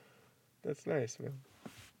 That's nice, man.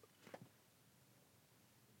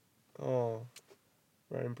 Oh,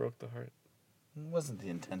 Ryan broke the heart. It wasn't the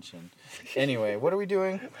intention. Anyway, what are we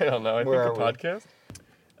doing? I don't know. I Where think a are we?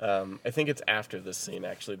 podcast. I think it's after this scene,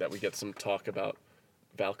 actually, that we get some talk about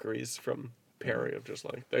Valkyries from Perry, of just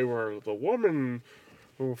like, they were the woman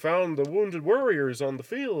who found the wounded warriors on the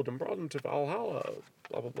field and brought them to Valhalla,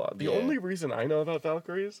 blah, blah, blah. The Yeah. only reason I know about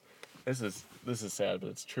Valkyries, this is sad, but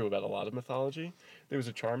it's true about a lot of mythology. There was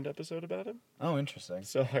a Charmed episode about it. Oh, interesting.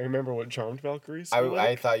 So I remember what Charmed Valkyries were like.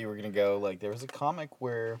 I thought you were going to go, like, there was a comic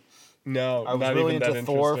where No, I was not really even that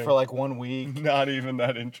into Thor interesting. for, like, 1 week. Not even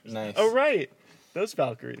that interesting. Nice. Oh, right. Those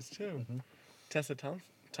Valkyries, too. Tessa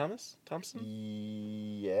Thompson?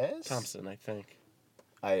 Yes? Thompson, I think,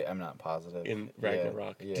 I'm not positive. in Yeah,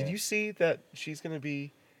 Ragnarok. yeah. Did you see that she's going to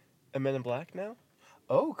be a Men in Black now?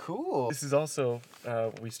 Oh, cool. This is also,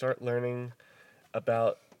 we start learning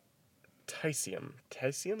about Tysium.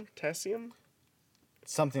 Tysium?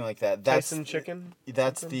 Something like that. That's Tyson chicken?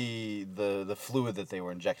 That's something? the fluid that they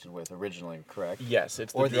were injected with originally, correct? Yes,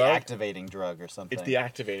 it's the Or drug. the activating drug or something. It's the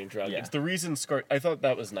activating drug. Yeah. It's the reason I thought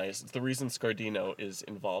that was nice. It's the reason Scardino is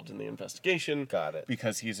involved in the investigation. Got it.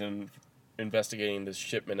 Because he's investigating this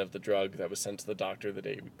shipment of the drug that was sent to the doctor the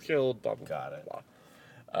day he was killed. Blah blah. Got it.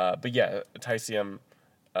 Blah. But yeah, Tysium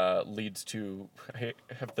leads to. I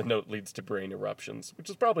have the note leads to brain eruptions, which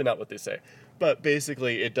is probably not what they say, but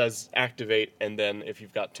basically it does activate, and then if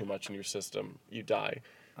you've got too much in your system, you die,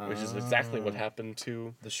 which is exactly what happened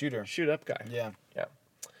to The shooter. Shoot Up guy. Yeah. Yeah.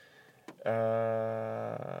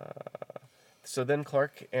 So then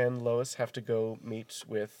Clark and Lois have to go meet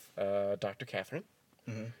with Dr. Catherine.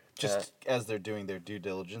 Just as they're doing their due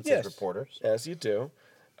diligence Yes. as reporters. As you do.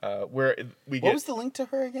 Where we What get... was the link to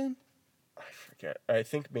her again? I forget. I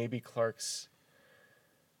think maybe Clark's...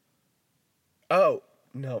 Oh,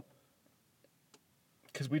 no.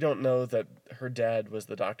 Because we don't know that her dad was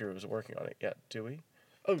the doctor who was working on it yet, do we?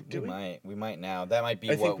 Oh, do we? We might now. That might be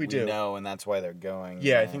I think what we we do. know, and that's why they're going.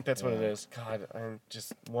 Yeah, I think that's what it is. God,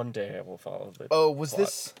 one day I will follow the Oh, was plot.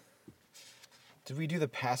 this... Did we do the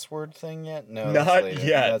password thing yet? No, Not that's later.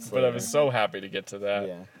 yet, That's but I later. was so happy to get to that.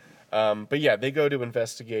 Yeah. But yeah, they go to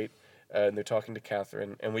investigate, and they're talking to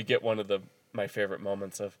Catherine, and we get one of my favorite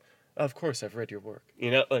moments of course, I've read your work.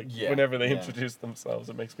 You know, like, Yeah, whenever they yeah. introduce themselves,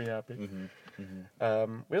 it makes me happy.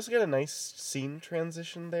 Mm-hmm. We also get a nice scene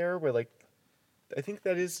transition there, where, like, I think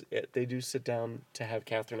that is it. They do sit down to have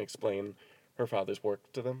Catherine explain her father's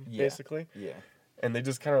work to them, Yeah. basically. Yeah. And they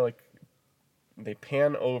just kind of, like, they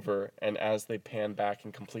pan over, and as they pan back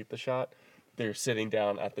and complete the shot, they're sitting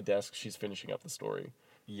down at the desk. She's finishing up the story.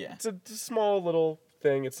 Yeah. It's a small little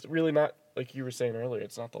thing. It's really not, like you were saying earlier,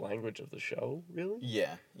 it's not the language of the show, really.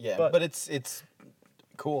 Yeah. Yeah. But- But it's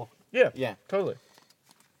cool. Yeah. Yeah. Totally.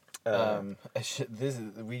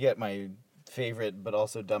 We get my favorite but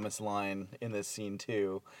also dumbest line in this scene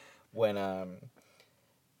too, when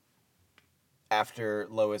after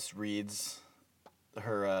Lois reads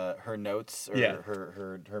her notes or Yeah.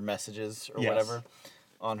 her messages or Yes. whatever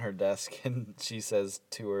on her desk, and she says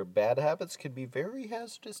to her, "Bad habits could be very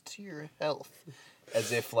hazardous to your health,"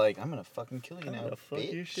 as if like, I'm gonna fucking kill you I'm now, gonna fuck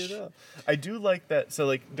you bitch. shit up. I do like that. So,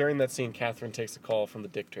 like, during that scene, Catherine takes a call from the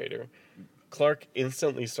dictator. Clark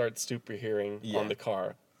instantly starts superhearing Yeah. on the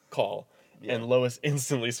call. Yeah. And Lois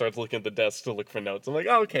instantly starts looking at the desk to look for notes. I'm like,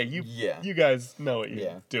 oh, okay, you guys know what you're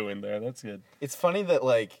Yeah. doing there. That's good. It's funny that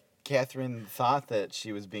like Catherine thought that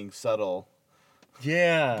she was being subtle,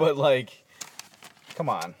 Yeah. but like, come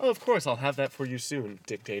on. oh, of course, I'll have that for you soon,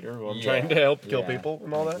 dictator, who I'm Yeah. trying to help kill Yeah. people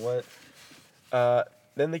and all Like, that. What?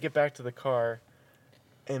 Then they get back to the car,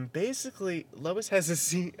 and basically Lois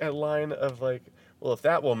has a line of like, well, if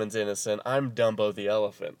that woman's innocent, I'm Dumbo the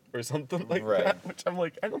elephant, or something like Right. that. Which I'm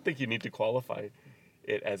like, I don't think you need to qualify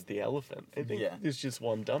it as the elephant. I think there's just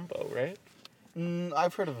one Dumbo, right?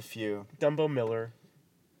 I've heard of a few. Dumbo Miller.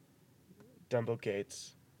 Dumbo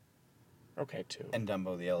Gates. Okay, 2. And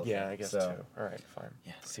Dumbo the elephant. Yeah, I guess 2. All right, fine.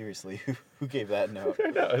 Yeah, seriously, who gave that note? I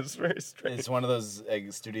know, it's very strange. It's one of those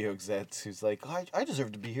studio execs who's like, I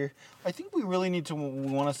deserve to be here. I think we really need to,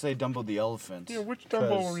 we want to say Dumbo the elephant. Yeah, which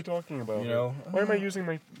Dumbo are we talking about? You know? Why am I using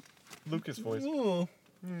my Lucas voice?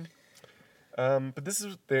 But this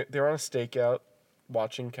is, they're on a stakeout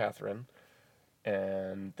watching Catherine,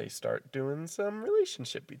 and they start doing some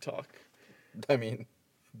relationship-y talk. I mean,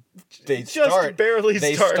 they just barely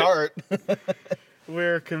start.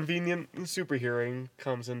 Where convenient superhearing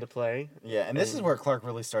comes into play. Yeah, and this is where Clark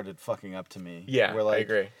really started fucking up to me. Yeah, where, like, I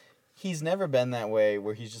agree. He's never been that way,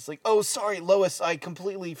 where he's just like, oh, sorry, Lois, I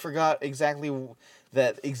completely forgot exactly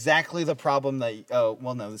the problem that... Oh,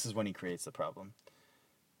 well, no, this is when he creates the problem.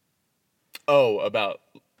 Oh, about...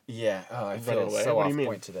 Yeah, I feel away. so What do off you mean?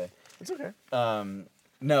 point today. It's okay.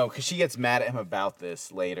 No, because she gets mad at him about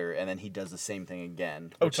this later, and then he does the same thing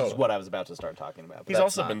again, which is what I was about to start talking about. He's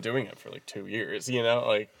also been doing it for like 2 years, you know?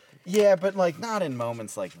 Like, yeah, but like not in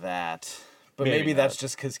moments like that. But maybe that's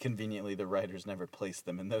just because conveniently the writers never placed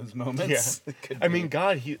them in those moments. Yeah. I mean,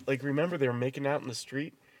 God, he like remember they were making out in the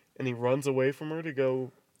street, and he runs away from her to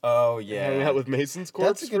go. Oh yeah, hang out with Mason's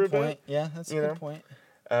corpse. That's a good point. Yeah, that's a good point.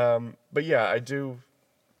 But yeah, I do.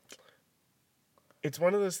 It's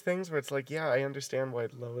one of those things where it's like, yeah, I understand why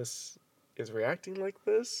Lois is reacting like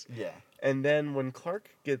this. Yeah. And then when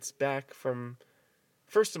Clark gets back from,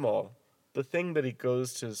 first of all, the thing that he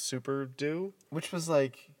goes to super do, which was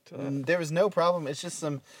like, there was no problem. It's just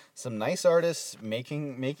some nice artists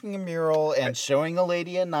making a mural and showing a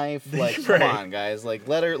lady a knife. Like, come on, guys, like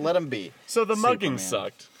let him be. So the mugging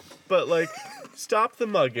sucked, but like, stop the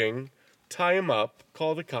mugging, tie him up,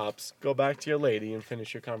 call the cops, go back to your lady, and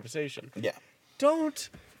finish your conversation. Yeah. Don't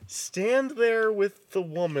stand there with the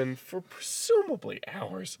woman for presumably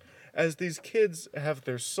hours as these kids have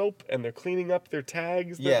their soap and they're cleaning up their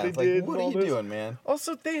tags that they did. What are you doing, man?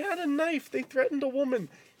 Also, they had a knife. They threatened a woman.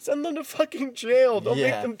 Send them to fucking jail. Don't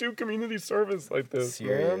make them do community service like this,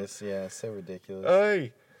 Serious, man. Yeah, so ridiculous.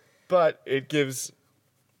 Aye. But it gives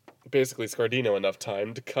basically Scardino enough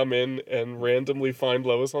time to come in and randomly find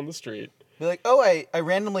Lois on the street. Be like, oh, I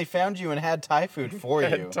randomly found you and had Thai food for you.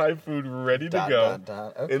 Had Thai food ready to go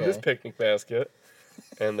Okay. in this picnic basket.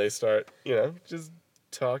 And they start, just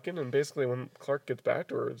talking. And basically when Clark gets back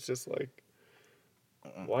to her, it's just like,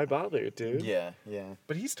 why bother, dude? Yeah.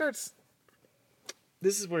 But he starts...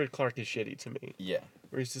 This is where Clark is shitty to me. Yeah.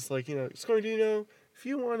 Where he's just like, Scardino, if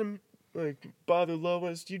you want to... bother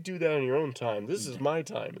Lois, you do that on your own time. This is my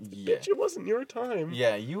time. Bitch, it wasn't your time.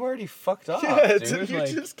 Yeah, you already fucked up, dude. You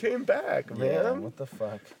just came back, man. Yeah, what the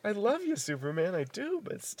fuck? I love you, Superman, I do,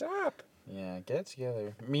 but stop. Yeah, get it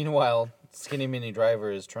together. Meanwhile, Skinny Mini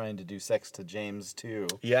Driver is trying to do sex to James, too.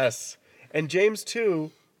 Yes. And James,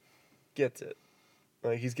 too, gets it.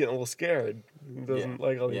 Like, he's getting a little scared. He doesn't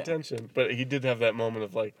like all the attention. But he did have that moment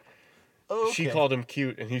of, like, she called him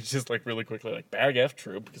cute, and he's just like really quickly like bag F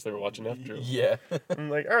Troop because they were watching F Troop. Yeah. I'm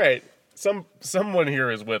like, all right, someone here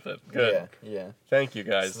is with it. Good. Yeah. Thank you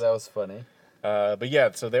guys. So that was funny. But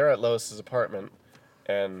yeah, so they're at Lois's apartment,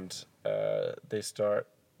 and they start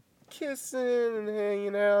kissing and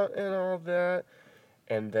hanging out and all that,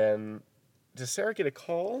 and then does Sarah get a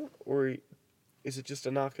call or is it just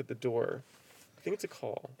a knock at the door? I think it's a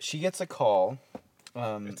call. She gets a call.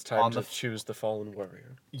 It's time to choose the fallen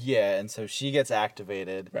warrior. Yeah, and so she gets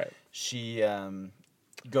activated. Right. She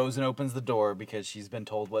goes and opens the door because she's been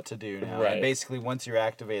told what to do now. Right. And basically, once you're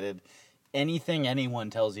activated, anything anyone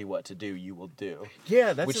tells you what to do, you will do.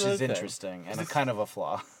 Yeah, that's which another is thing. interesting and a kind of a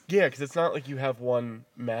flaw. Yeah, because it's not like you have one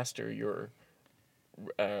master you're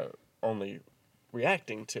only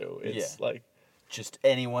reacting to. It's like just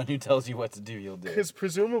anyone who tells you what to do, you'll do. Because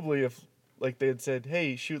presumably, if like they had said,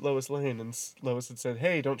 "Hey, shoot Lois Lane," and Lois had said,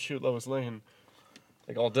 "Hey, don't shoot Lois Lane,"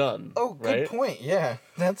 like all done. Oh, good right? point. Yeah,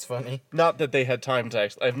 that's funny. Not that they had time to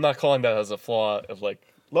actually. I'm not calling that as a flaw of like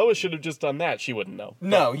Lois should have just done that. She wouldn't know.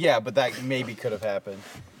 No, but that maybe could have happened.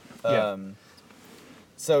 Yeah.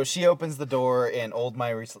 So she opens the door and old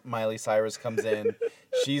Miley Cyrus comes in.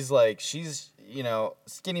 she's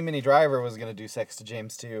Skinny Mini Driver was gonna do sex to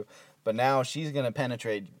James too, but now she's gonna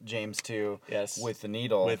penetrate James too. Yes. With the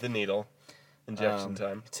needle. Injection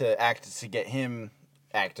time. To get him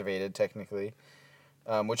activated technically,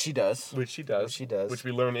 which she does. Which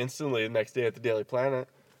we learn instantly the next day at the Daily Planet.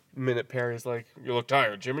 Minute Perry's like, "You look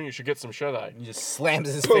tired, Jimmy. You should get some shut eye." He just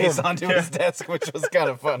slams his face onto his desk, which was kind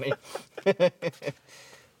of funny.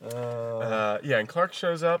 And Clark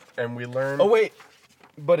shows up, and we learn. Oh wait,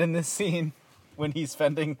 but in this scene, when he's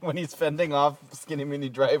fending off Skinny Mini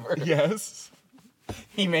Driver. Yes.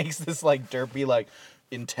 He makes this like derpy, like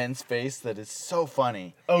intense face that is so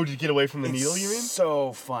funny. Oh, to get away from the needle, you mean?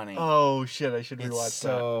 So funny. Oh shit! I should rewatch It's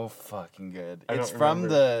so fucking good. I It's don't from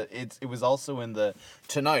remember. it was also in the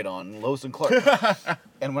Tonight on Lois and Clark.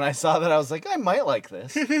 And when I saw that, I was like, I might like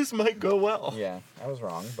this. that. This might go well. Yeah, I was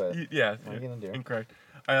wrong, but Yeah. What are you gonna do? Incorrect.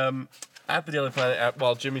 At the Daily Planet,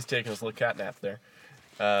 while Jimmy's taking his little cat nap there,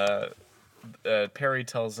 Perry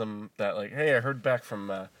tells him that, like, hey, I heard back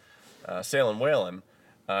from Salem Whalen,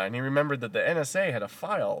 and he remembered that the NSA had a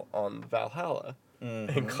file on Valhalla.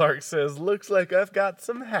 Mm-hmm. And Clark says, looks like I've got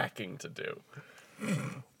some hacking to do.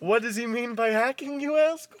 What does he mean by hacking, you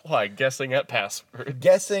ask? Why, guessing at passwords.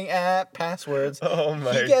 guessing at passwords. Oh my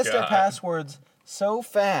god. He guessed at passwords so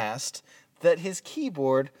fast that his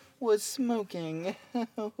keyboard was smoking.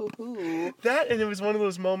 That, and it was one of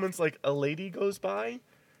those moments, like, a lady goes by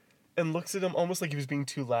and looks at him almost like he was being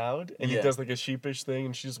too loud, and he Yeah. does, like, a sheepish thing,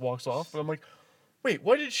 and she just walks off, and I'm like, wait,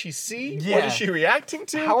 what did she see? What Yeah. is she reacting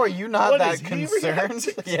to? How are you not What that is he concerned? reacting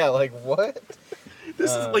to? Yeah, like what?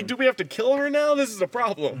 This is, like, do we have to kill her now? This is a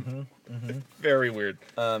problem. Very weird.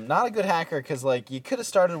 Not a good hacker because like you could have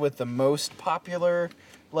started with the most popular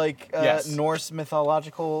like Yes. Norse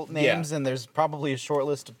mythological names, Yeah. and there's probably a short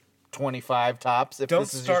list of 25 tops if Don't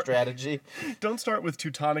this is your start- strategy. Don't start with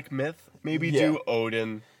Teutonic myth. Maybe Yeah. do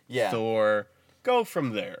Odin, Yeah. Thor. Go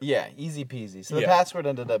from there. Yeah, easy peasy. So the Yeah. password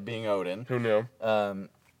ended up being Odin. Who knew?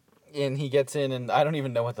 And he gets in, and I don't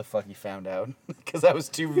even know what the fuck he found out because I was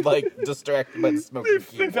too like distracted by the smoking They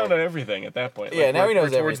keyboard. found out everything at that point. Yeah, Like, now he knows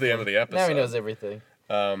we're everything. towards the end of the episode. Now he knows everything.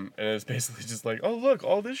 And it's basically just like, oh, look,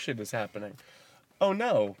 all this shit is happening. Oh,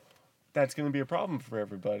 no. That's going to be a problem for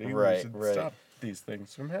everybody. We Right, should right. stop these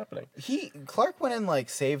things from happening. Clark went and like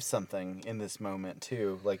saved something in this moment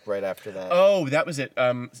too, like right after that. Oh, that was it.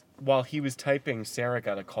 While he was typing, Sarah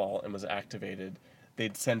got a call and was activated.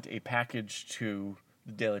 They'd sent a package to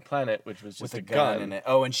the Daily Planet, which was just with a a gun in it.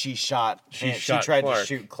 Oh, and she shot. She She shot tried Clark. to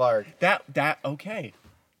shoot Clark. Okay.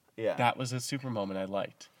 Yeah. That was a super moment I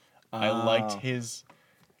liked. I liked Oh. his...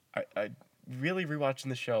 I really rewatching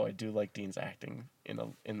the show, I do like Dean's acting in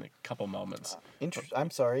a couple moments. I'm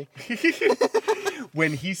sorry.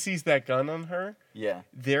 When he sees that gun on her, Yeah.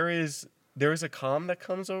 there is a calm that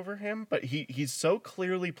comes over him, but he's so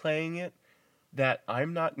clearly playing it that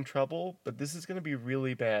I'm not in trouble, but this is going to be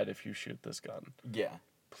really bad if you shoot this gun. Yeah.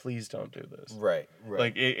 Please don't do this. Right.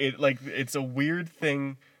 Right. Like it's a weird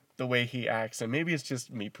thing the way he acts, and maybe it's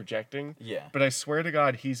just me projecting. Yeah. But I swear to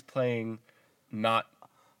God, he's playing not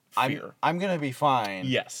fear. I'm gonna be fine.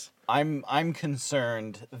 Yes. I'm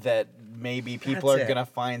concerned that maybe people That's are it. gonna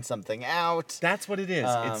find something out. That's what it is.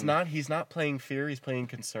 He's not playing fear, he's playing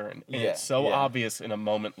concern. And Yeah, it's so yeah. obvious in a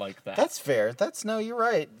moment like that. That's fair. No, you're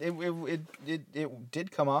right. It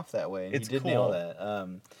did come off that way. And It's he did nail cool.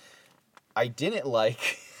 that. I didn't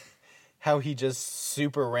like how he just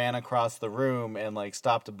super ran across the room and like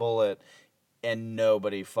stopped a bullet, and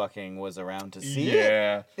nobody fucking was around to see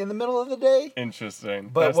it in the middle of the day. Interesting.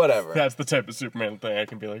 But whatever. That's the type of Superman thing I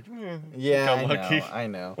can be like, Yeah, got I lucky. know. I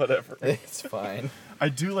know. Whatever. It's fine. I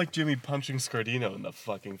do like Jimmy punching Scardino in the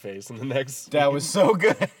fucking face in the next That was so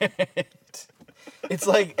good. It's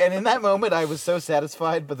like, and in that moment, I was so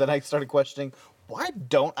satisfied, but then I started questioning, why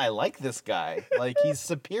don't I like this guy? Like, he's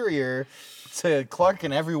superior to Clark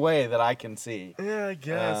in every way that I can see. Yeah, I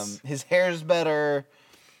guess. His hair's better,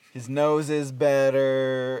 his nose is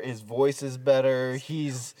better, his voice is better.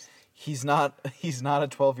 He's not a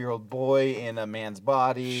 12-year-old boy in a man's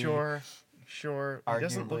body. Sure. He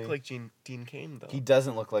doesn't look Arguably. like Dean Cain, though. He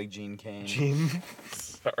doesn't look like Gene Kane.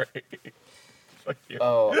 Sorry. Fuck you.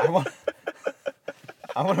 Oh,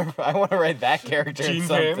 I want to write that character in Gene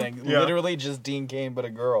Kane? something. Yeah. Literally just Dean Kane, but a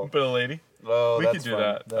girl. But a lady? Oh, We that's could do fun.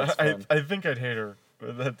 that. That's fun. I think I'd hate her,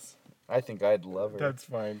 but I think I'd love her. that's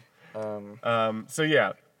fine. So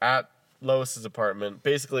yeah, at Lois's apartment,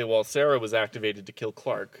 basically while Sarah was activated to kill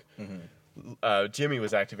Clark, Jimmy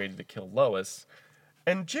was activated to kill Lois.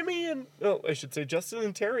 And Jimmy and I should say Justin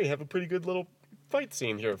and Terry have a pretty good little fight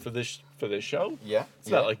scene here for this show. Yeah. It's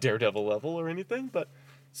not like Daredevil level or anything, but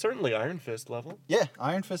certainly Iron Fist level. Yeah,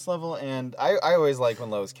 Iron Fist level, and I always like when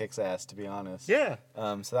Lois kicks ass, to be honest. Yeah.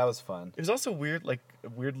 So that was fun. It was also weird, like a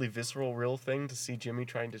weirdly visceral, real thing to see Jimmy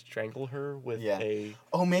trying to strangle her with Yeah. a.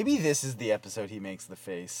 Oh, maybe this is the episode he makes the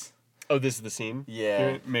face. Oh, this is the scene.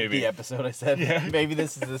 Yeah, maybe. the episode I said. Yeah. Maybe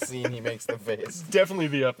this is the scene he makes the face. Definitely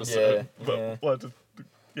the episode. Yeah, But yeah. we'll have to,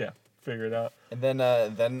 figure it out. And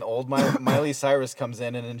then old Miley Cyrus comes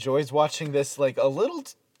in and enjoys watching this like a little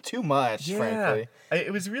too much, frankly.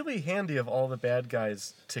 It was really handy of all the bad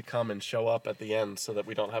guys to come and show up at the end so that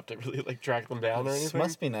we don't have to really like track them down or This anything.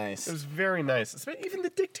 must be nice. It was very nice. Even the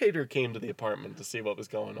dictator came to the apartment to see what was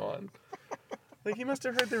going on. Like he must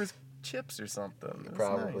have heard there was chips or something. It was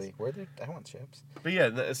Probably. nice. Were there? I want chips. But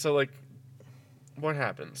yeah, so like, what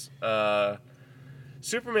happens?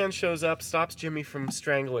 Superman shows up, stops Jimmy from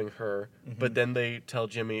strangling her, but then they tell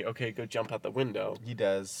Jimmy, okay, go jump out the window. He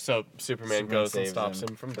does. So Superman goes and stops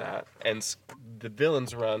him from that. And the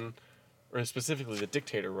villains run, or specifically the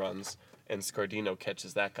dictator runs, and Scardino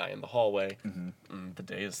catches that guy in the hallway. And the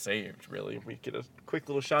day is saved, really. We get a quick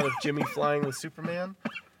little shot of Jimmy flying with Superman.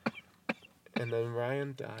 And then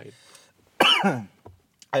Ryan died.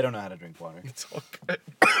 I don't know how to drink water. It's all good.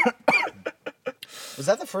 Was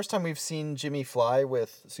that the first time we've seen Jimmy fly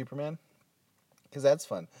with Superman? Because that's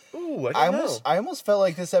fun. Ooh, I don't know. I almost felt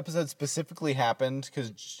like this episode specifically happened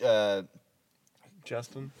because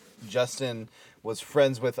Justin was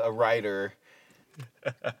friends with a writer,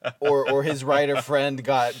 or his writer friend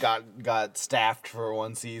got staffed for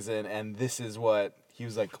one season, and this is what he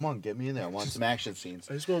was like. Come on, get me in there. I want some action scenes.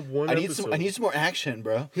 I just want one I episode. need some more action,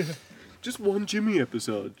 bro. Just one Jimmy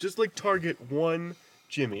episode. Just like target one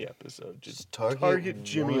Jimmy episode. Just target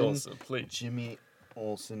Jimmy one Olsen, please. Jimmy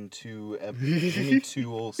Olsen 2 Jimmy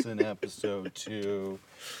 2 Olsen episode 2.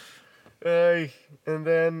 And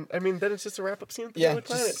then then it's just a wrap up scene at the Daily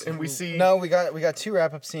Planet, and we see. No, we got 2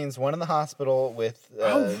 wrap up scenes. One in the hospital with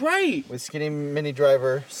with Skinny Mini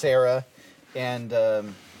Driver Sarah, and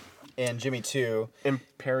Jimmy 2, and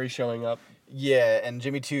Perry showing up. Yeah, and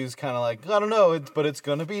Jimmy 2's kind of like, I don't know, but it's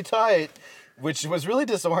gonna be tight, which was really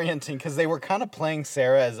disorienting because they were kind of playing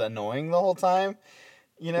Sarah as annoying the whole time.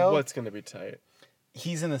 You know, What's gonna be tight?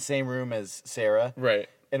 He's in the same room as Sarah, Right.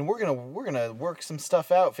 and we're gonna work some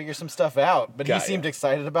stuff out, figure some stuff out. But he seemed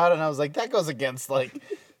excited about it, and I was like, that goes against like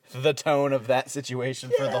the tone of that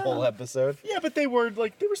situation for the whole episode. Yeah, but they were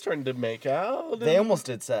starting to make out. They almost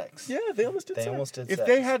did sex. Yeah, they almost did. They sex. almost did If sex.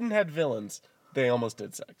 they hadn't had villains, they almost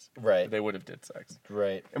did sex. Right. They would have did sex.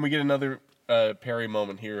 Right. And we get another Perry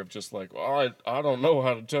moment here of just like, well, I don't know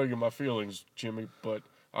how to tell you my feelings, Jimmy, but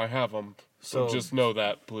I have them. So just know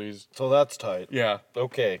that, please. So that's tight. Yeah.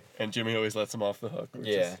 Okay. And Jimmy always lets him off the hook,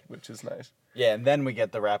 which is nice. Yeah, and then we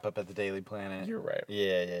get the wrap up at the Daily Planet. You're right.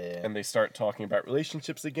 Yeah. And they start talking about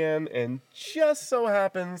relationships again, and just so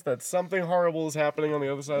happens that something horrible is happening on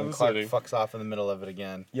the other side of the Clark city. fucks off in the middle of it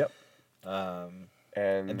again. Yep.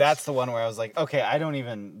 And that's the one where I was like, okay,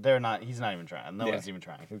 he's not even trying. No one's even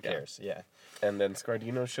trying. Who cares? Yeah. And then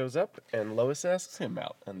Scardino shows up, and Lois asks him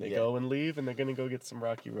out, and they go and leave, and they're gonna go get some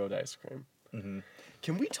Rocky Road ice cream. Mm-hmm.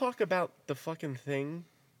 Can we talk about the fucking thing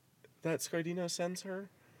that Scardino sends her?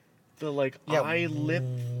 The eye lip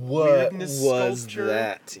weirdness sculpture.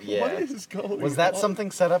 That? Yeah. What is going on? Was that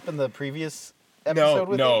something set up in the previous episode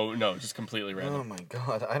with it? No, just completely random. Oh my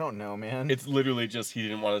god, I don't know, man. It's literally just he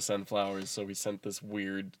didn't want to send flowers, so he sent this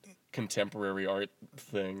weird contemporary art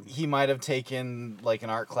thing. He might have taken like an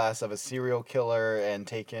art class of a serial killer and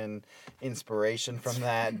taken inspiration from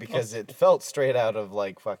that because it felt straight out of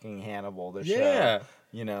like fucking Hannibal, the show.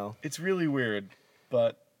 You know? It's really weird,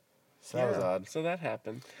 but so that was odd. So that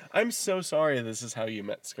happened. I'm so sorry this is how you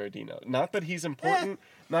met Scardino. Not that he's important,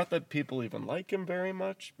 not that people even like him very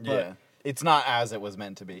much, but yeah. It's not as it was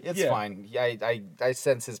meant to be. It's fine. I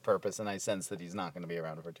sense his purpose, and I sense that he's not going to be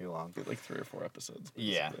around for too long. like 3 or 4 episodes.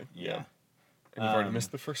 Yeah. And you've already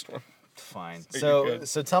missed the first one. Fine. So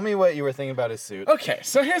So tell me what you were thinking about his suit. Okay,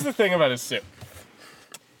 so here's the thing about his suit.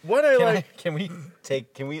 What Can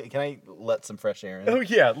I let some fresh air in? Oh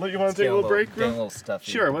yeah, you want to take a little break, Get a bro? little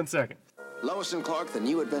stuffy. Sure, 1 second. Lois and Clark, the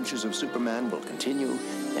new adventures of Superman will continue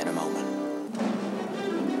in a moment.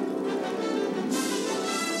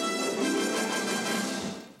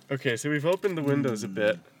 Okay, so we've opened the windows a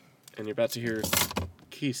bit, and you're about to hear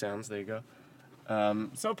key sounds. There you go.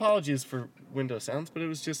 So apologies for window sounds, but it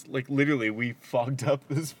was just like literally we fogged up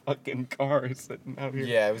this fucking car sitting out here.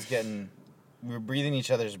 Yeah, we were breathing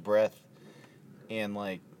each other's breath, and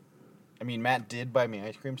Matt did buy me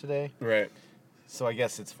ice cream today, Right. so I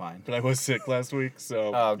guess it's fine. But I was sick last week,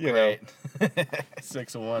 so Oh, great.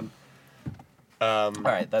 6 of 1. All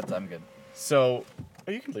right, I'm good. So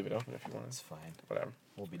you can leave it open if you want. It's fine. Whatever.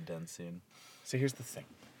 We'll be done soon. So here's the thing.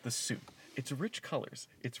 The suit. It's rich colors.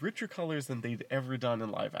 It's richer colors than they'd ever done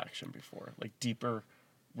in live action before. Like deeper,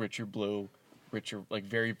 richer blue, richer, like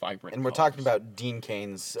very vibrant And we're colors. talking about Dean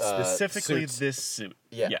Cain's specifically suits. this suit.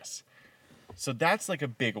 Yeah. Yes. So that's like a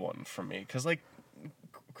big one for me. Because like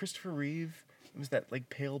Christopher Reeve, it was that like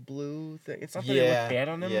pale blue thing. It's not that it looked bad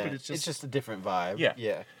on him, but it's just a different vibe. Yeah.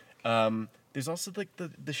 Yeah. there's also like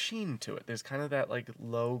the sheen to it. There's kind of that like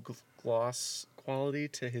low gloss quality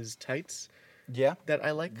to his tights Yeah. that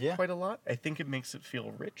I like Yeah. quite a lot. I think it makes it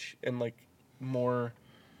feel rich and like more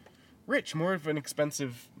rich, more of an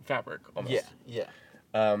expensive fabric almost. Yeah.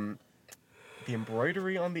 Yeah. The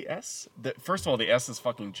embroidery on the S, first of all, the S is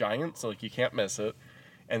fucking giant, so like you can't miss it.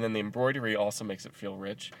 And then the embroidery also makes it feel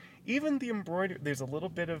rich. Even the embroidery, there's a little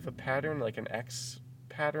bit of a pattern, like an X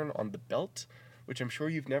pattern on the belt, which I'm sure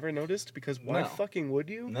you've never noticed, because why No. fucking would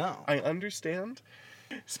you? No. I understand.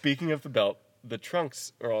 Speaking of the belt, the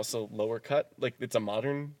trunks are also lower cut. Like, it's a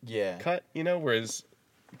modern Yeah. cut, you know, whereas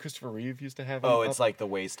Christopher Reeve used to have them Oh, it's up. like the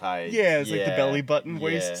waist high. Yeah, it's like the belly button Yeah.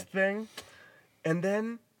 waist thing. And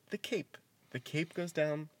then the cape. The cape goes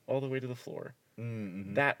down all the way to the floor.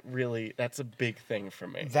 Mm-hmm. That's a big thing for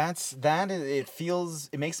me.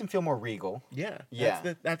 It makes him feel more regal. Yeah.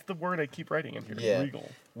 Yeah. That's the word I keep writing in here. Yeah. Regal.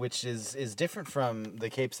 Which is different from the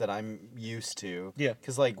capes that I'm used to. Yeah.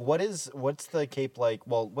 Because, like, what's the cape like?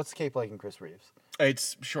 Well, what's the cape like in Chris Reeves?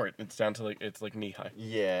 It's short. It's down to it's like knee high.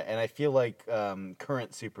 Yeah, and I feel like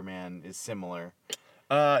current Superman is similar.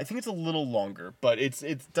 I think it's a little longer, but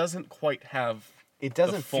it doesn't quite have. It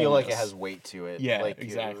doesn't feel like it fullness. has weight to it. Yeah, like,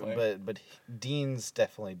 exactly. But Dean's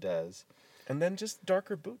definitely does. And then just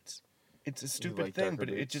darker boots. It's a stupid like thing, darker but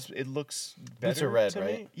it boots? it looks better. Boots are red, to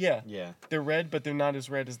right? Me. Yeah. Yeah. They're red, but they're not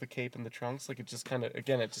as red as the cape and the trunks. Like it just kind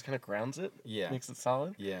of grounds it. Yeah. Makes it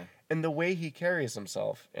solid. Yeah. And the way he carries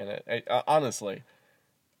himself in it, honestly,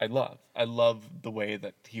 I love the way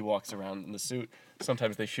that he walks around in the suit.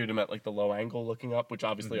 Sometimes they shoot him at like the low angle looking up, which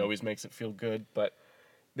obviously always makes it feel good. But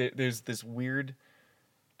there's this weird,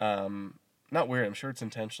 not weird, I'm sure it's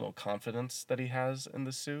intentional confidence that he has in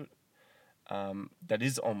the suit. That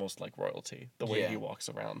is almost like royalty. The way he walks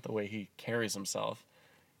around, the way he carries himself.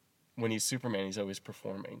 When he's Superman, he's always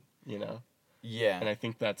performing, you know? Yeah. And I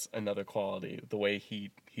think that's another quality. The way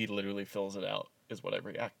he literally fills it out is what I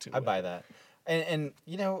react to. I buy that. And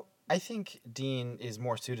you know, I think Dean is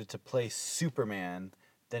more suited to play Superman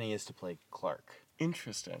than he is to play Clark.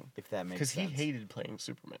 Interesting. If that makes sense. Because he hated playing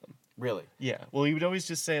Superman. Really? Yeah. Well, he would always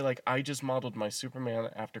just say, like, I just modeled my Superman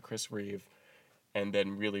after Chris Reeve and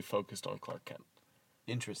then really focused on Clark Kent.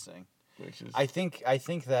 Interesting. Which is... I think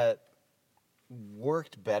that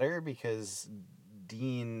worked better because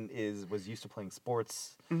Dean was used to playing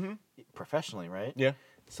sports professionally, right? Yeah.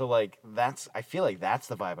 So, like, I feel like that's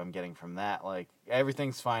the vibe I'm getting from that. Like,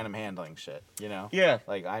 everything's fine, I'm handling shit, you know? Yeah.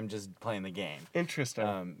 Like, I'm just playing the game.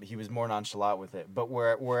 Interesting. He was more nonchalant with it. But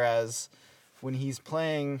whereas when he's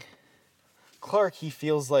playing Clark, he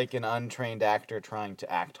feels like an untrained actor trying to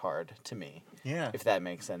act hard to me. Yeah. If that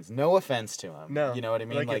makes sense. No offense to him. No, You know what I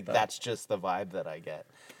but I mean? get Like, that. that's just the vibe that I get.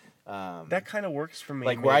 That kind of works for me.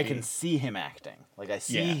 Like, where I maybe. can see him acting. Like, I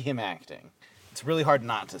see Yeah. him acting. It's really hard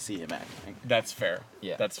not to see him acting. That's fair.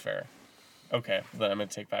 Yeah. That's fair. Okay, then I'm going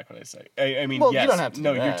to take back what I say. I mean, Well, you yes. don't have to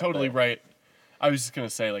No, do you're that, totally but- right. I was just going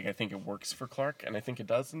to say, like, I think it works for Clark, and I think it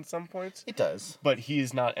does in some points. It does. But he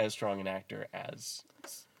is not as strong an actor as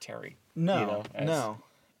Terry. No, You know, as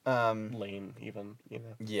no. Lane, even, you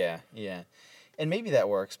know. Yeah, yeah. And maybe that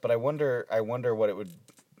works, but I wonder what it would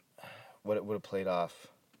have played off.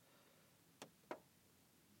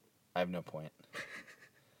 I have no point.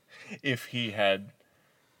 If he had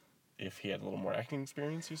a little more acting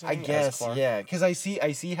experience, you're saying? I as guess, Clark? yeah, because I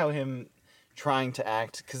see how him trying to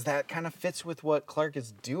act, because that kind of fits with what Clark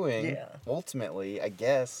is doing. Yeah. Ultimately, I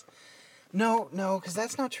guess. No, because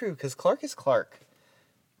that's not true. Because Clark is Clark.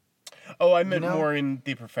 Oh, I meant know? more in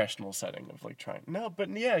the professional setting of, like, trying... No, but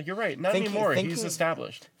yeah, you're right. Not Thinking- anymore. He's thinking-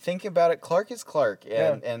 established. Think about it. Clark is Clark,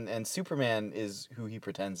 and Yeah. and Superman is who he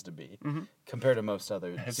pretends to be, compared to most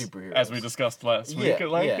other superheroes. As we discussed last week Yeah, at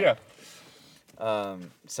length, yeah. yeah.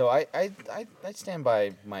 So I stand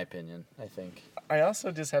by my opinion. I think. I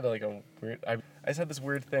also just had like a weird... I just had this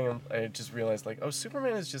weird thing, and I just realized, like, oh,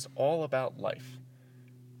 Superman is just all about life.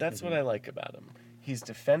 That's what I like about him. He's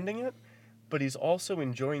defending it, but he's also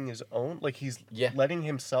enjoying his own... Like, he's letting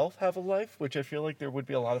himself have a life, which I feel like there would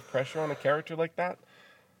be a lot of pressure on a character like that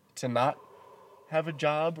to not have a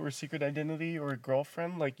job or a secret identity or a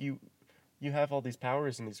girlfriend. Like, you have all these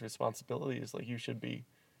powers and these responsibilities. Like, you should be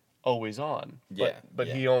always on. Yeah, But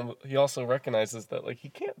yeah. he also recognizes that, like, he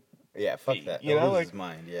can't... Yeah, fuck that. You know, loses like- his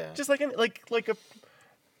mind. Yeah. Just like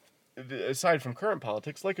aside from current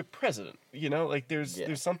politics, like a president, you know, like there's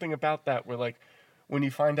something about that where, like, when you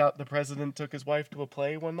find out the president took his wife to a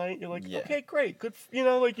play one night, you're like, okay, great, good, you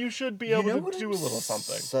know, like you should be able to do a little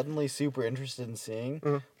something. Suddenly, super interested in seeing.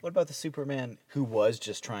 Uh-huh. What about the Superman who was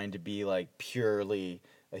just trying to be like purely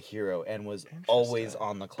a hero and was always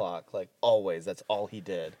on the clock, like always? That's all he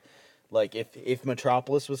did. Like, if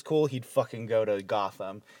Metropolis was cool, he'd fucking go to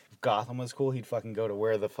Gotham. If Gotham was cool, he'd fucking go to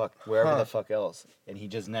wherever the fuck else. And he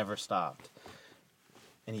just never stopped.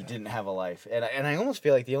 And he didn't have a life. And I almost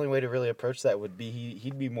feel like the only way to really approach that would be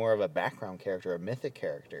he'd be more of a background character, a mythic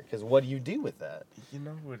character. Because what do you do with that? You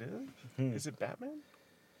know who it is? Is it Batman?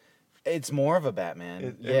 It's more of a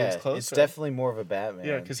Batman. It's definitely more of a Batman.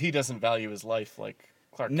 Yeah, because he doesn't value his life like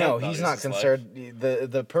Clark Kent No, values he's not his concerned.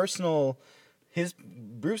 The personal...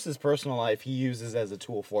 Bruce's personal life he uses as a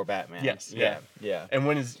tool for Batman. Yes, yeah. And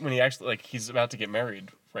when he actually, like, he's about to get married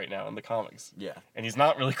right now in the comics. Yeah. And he's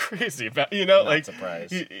not really crazy about, like,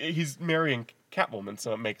 surprised. He's marrying Catwoman,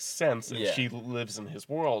 so it makes sense, and Yeah. she lives in his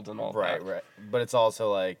world and all that. Right. But it's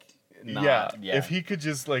also like not, If he could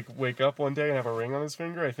just, like, wake up one day and have a ring on his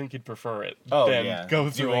finger, I think he'd prefer it. Oh, than yeah. go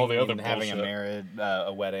through all the other and having bullshit.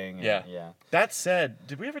 a wedding. And, yeah. That said,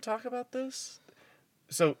 did we ever talk about this?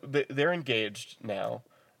 So they're engaged now,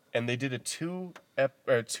 and they did a two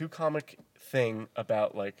comic thing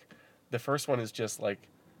about, like, the first one is just like,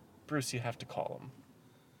 Bruce, you have to call him.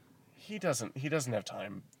 He doesn't have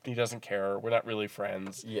time. He doesn't care. We're not really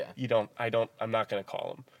friends. Yeah. I'm not gonna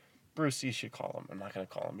call him. Bruce, you should call him. I'm not gonna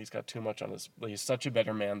call him. He's got too much on his. He's such a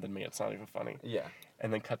better man than me. It's not even funny. Yeah.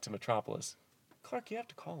 And then cut to Metropolis. Clark, you have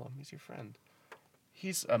to call him. He's your friend.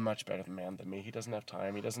 He's a much better man than me. He doesn't have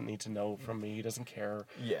time. He doesn't need to know from me. He doesn't care.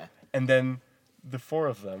 Yeah. And then the four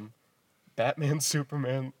of them, Batman,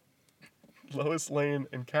 Superman, Lois Lane,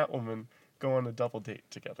 and Catwoman, go on a double date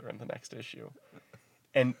together in the next issue.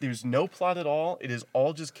 And there's no plot at all. It is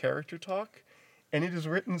all just character talk. And it is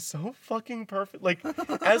written so fucking perfect. Like,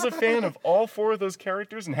 as a fan of all four of those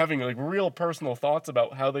characters and having, like, real personal thoughts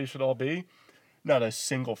about how they should all be, not a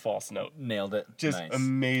single false note. Nailed it. Just nice.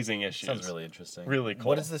 amazing issues. Sounds really interesting. Really cool.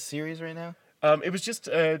 What is the series right now? It was just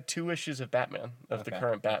 2 issues of Batman, of the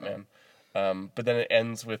current Batman. But then it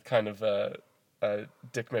ends with kind of a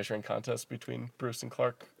dick measuring contest between Bruce and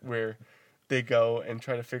Clark, where they go and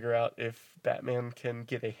try to figure out if Batman can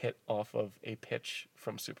get a hit off of a pitch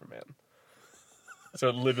from Superman. So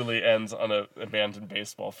it literally ends on an abandoned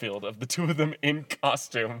baseball field of the two of them in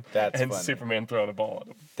costume. That's and funny. Superman throwing a ball at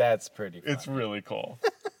him. That's pretty funny. It's really cool.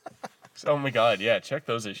 Oh my god, yeah, check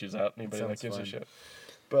those issues out. Anybody that Sounds gives fun. a shit.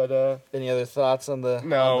 But Any other thoughts on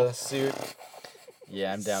the suit?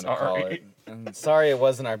 Yeah, I'm down to call it. And sorry it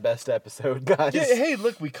wasn't our best episode, guys. yeah, hey,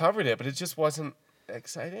 look, we covered it, but it just wasn't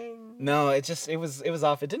exciting. No, it was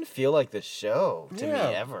off. It didn't feel like the show to me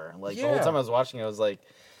ever. Like the whole time I was watching it, I was like,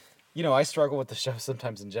 I struggle with the show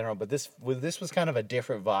sometimes in general, but this was kind of a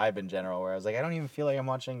different vibe in general, where I was like, I don't even feel like I'm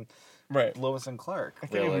watching Lois and Clark. I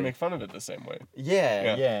can't even make fun of it the same way.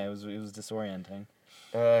 Yeah, it was disorienting.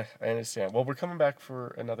 I understand. Well, we're coming back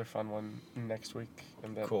for another fun one next week,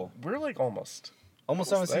 and then Cool. We're like almost on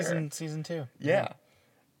there. season 2. Yeah.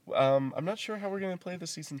 I'm not sure how we're gonna play the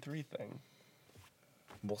season 3 thing,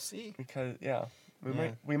 We'll see. because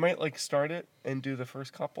we might like start it and do the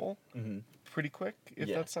first couple pretty quick if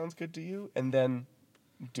Yeah. that sounds good to you, and then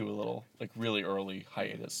do a little like really early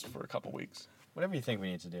hiatus for a couple weeks. Whatever you think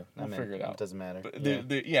we need to do. We'll figure it out. It doesn't matter. But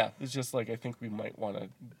it's just like I think we might want to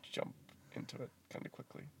jump into it kind of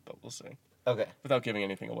quickly, but we'll see. Okay. Without giving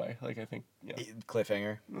anything away, like I think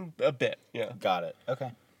Cliffhanger. a bit, yeah. Got it.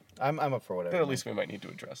 Okay. I'm up for whatever. That at least we might need to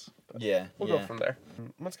address. But Yeah. we'll go from there.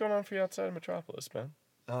 What's going on for you outside of Metropolis,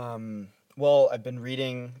 man? Well, I've been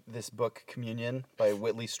reading this book, Communion, by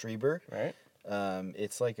Whitley Strieber. Right?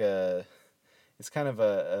 It's like it's kind of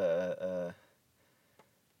a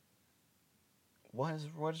what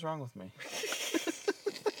is wrong with me?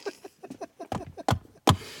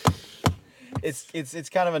 It's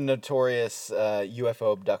kind of a notorious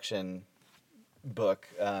UFO abduction book.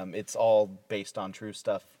 It's all based on true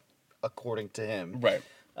stuff, according to him. Right.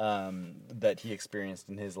 That he experienced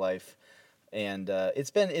in his life, and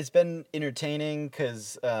it's been entertaining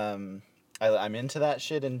because I'm into that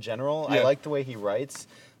shit in general. Yeah. I like the way he writes,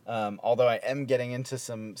 although I am getting into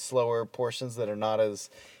some slower portions that are not as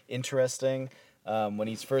interesting. When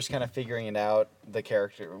he's first kind of figuring it out, the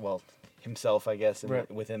character, well, himself, I guess,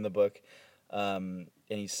 within the book, and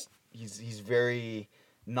he's very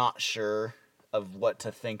not sure of what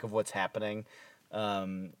to think of what's happening.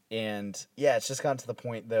 And yeah, it's just gotten to the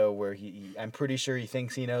point though where I'm pretty sure he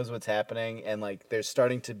thinks he knows what's happening, and like there's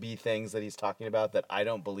starting to be things that he's talking about that I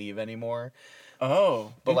don't believe anymore.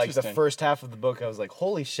 Oh, But like the first half of the book, I was like,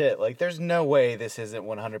 holy shit, like there's no way this isn't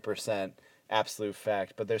 100% absolute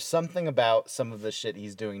fact. But there's something about some of the shit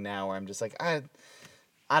he's doing now where I'm just like, I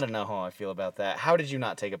don't know how I feel about that. How did you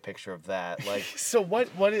not take a picture of that? Like, So what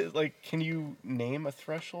is like? Can you name a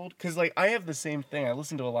threshold? Because like I have the same thing. I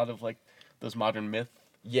listen to a lot of like those modern myth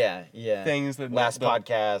Yeah. things that Last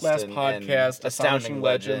podcast, and Astonishing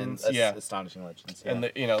Legends, yeah, Astonishing Legends, yeah. and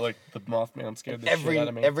like the Mothman scared the shit out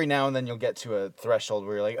of me. Every now and then you'll get to a threshold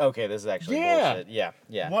where you're like, okay, this is actually bullshit.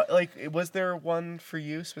 Yeah. What, like, was there one for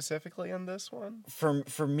you specifically in this one?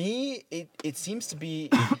 For me, it seems to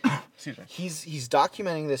be Excuse me. he's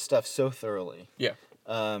documenting this stuff so thoroughly. Yeah.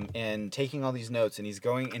 And taking all these notes, and he's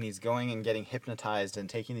going and getting hypnotized and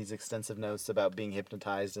taking these extensive notes about being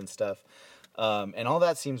hypnotized and stuff. And all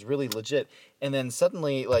that seems really legit. And then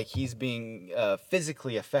suddenly, like, he's being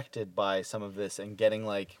physically affected by some of this and getting,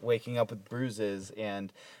 like, waking up with bruises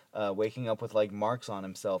and waking up with, like, marks on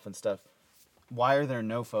himself and stuff. Why are there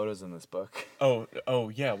no photos in this book? Oh,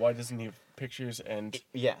 yeah. Why doesn't he have pictures and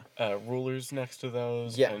rulers next to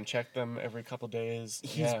those and check them every couple days?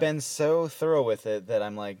 He's been so thorough with it that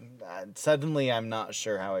I'm like, suddenly I'm not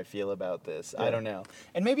sure how I feel about this. Yeah. I don't know.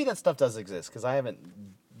 And maybe that stuff does exist because I haven't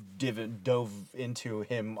dove into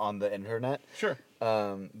him on the internet. Sure.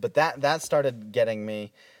 But that started getting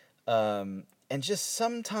me. And just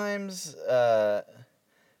sometimes the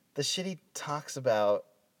shit he talks about,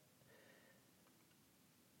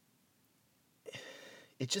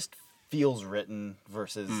 it just feels written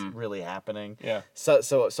versus really happening. Yeah.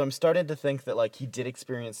 So I'm starting to think that, like, he did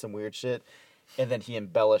experience some weird shit, and then he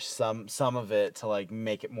embellished some of it to, like,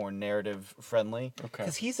 make it more narrative friendly. Okay.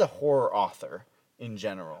 Because he's a horror author in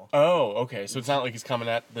general. Oh, okay. So it's not like he's coming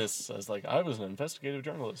at this as like, I was an investigative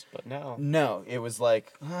journalist, but now. No, it was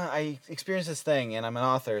like, I experienced this thing, and I'm an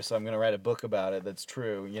author, so I'm going to write a book about it that's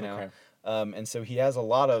true, you know? Okay. And so he has a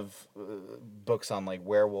lot of books on, like,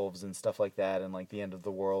 werewolves and stuff like that, and, like, the end of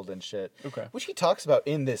the world and shit. Okay. Which he talks about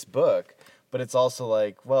in this book, but it's also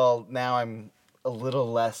like, well, now I'm a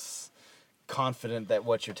little less confident that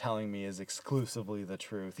what you're telling me is exclusively the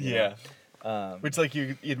truth. You know? Which, like,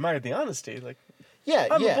 you admired the honesty, like. Yeah,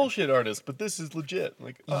 I'm a bullshit artist, but this is legit.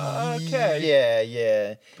 Like, okay.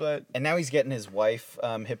 Yeah. But and now he's getting his wife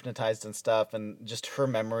hypnotized and stuff, and just her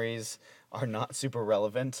memories are not super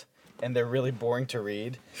relevant, and they're really boring to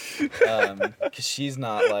read, because she's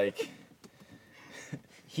not, like...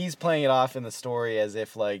 He's playing it off in the story as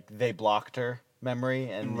if, like, they blocked her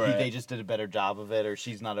memory, and they just did a better job of it, or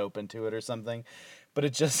she's not open to it or something. But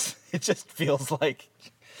it just feels like...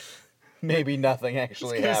 Maybe nothing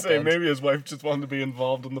actually happened. Say, maybe his wife just wanted to be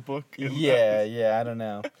involved in the book. Yeah, I don't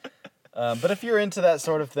know. But if you're into that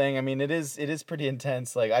sort of thing, I mean, it is pretty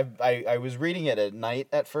intense. Like, I was reading it at night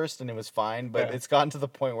at first, and it was fine, but it's gotten to the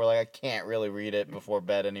point where, like, I can't really read it before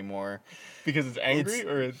bed anymore. Because it's angry,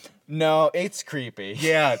 or it's... No, it's creepy.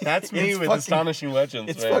 Yeah, that's me with Astonishing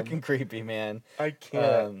Legends, It's fucking creepy, man. I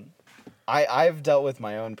can't... I've dealt with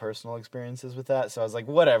my own personal experiences with that, so I was like,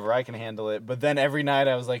 whatever, I can handle it. But then every night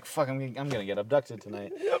I was like, fuck, I'm gonna get abducted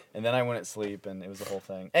tonight. Yep. And then I wouldn't sleep, and it was a whole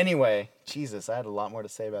thing. Anyway, Jesus, I had a lot more to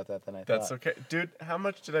say about that than I thought. That's okay. Dude, how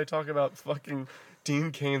much did I talk about fucking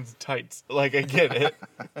Dean Cain's tights? Like, I get it.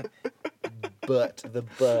 But.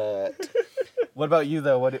 What about you,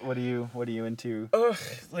 though? What are you into?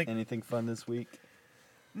 Like, anything fun this week?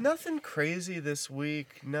 Nothing crazy this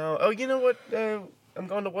week, no. Oh, you know what? I'm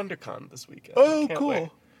going to WonderCon this weekend. Oh, cool.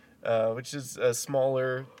 Wait. Which is a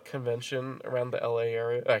smaller convention around the LA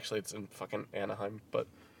area. Actually, it's in fucking Anaheim, but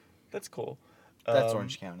that's cool. That's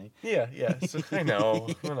Orange County. Yeah. So, I know.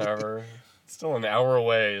 Whatever. It's still an hour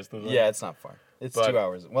away. Is the thing. Yeah, it's not far. It's 2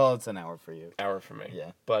 hours. Well, it's an hour for you. Hour for me.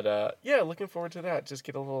 Yeah. But, looking forward to that. Just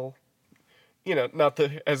get a little... You know, not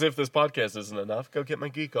as if this podcast isn't enough. Go get my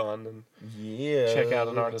geek on and check out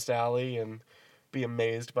an Artist Alley and be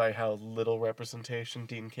amazed by how little representation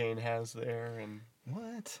Dean Cain has there. And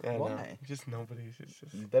what? Why? Know, just nobody.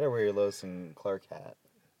 Just... You better wear your Lois and Clark hat.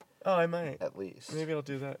 Oh, I might. At least. Maybe I'll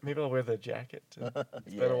do that. Maybe I'll wear the jacket.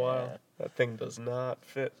 It's been a while. That thing does not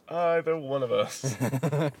fit either one of us.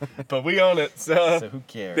 But we own it, so who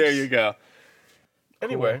cares? There you go.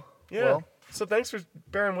 Anyway, cool. yeah. Well, so thanks for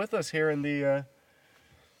bearing with us here in the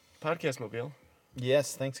podcast mobile.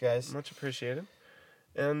 Yes, thanks, guys. Much appreciated.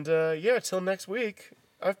 And, till next week,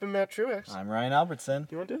 I've been Matt Truex. I'm Ryan Albertson.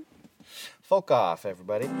 You want to do it? Folk off,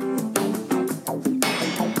 everybody.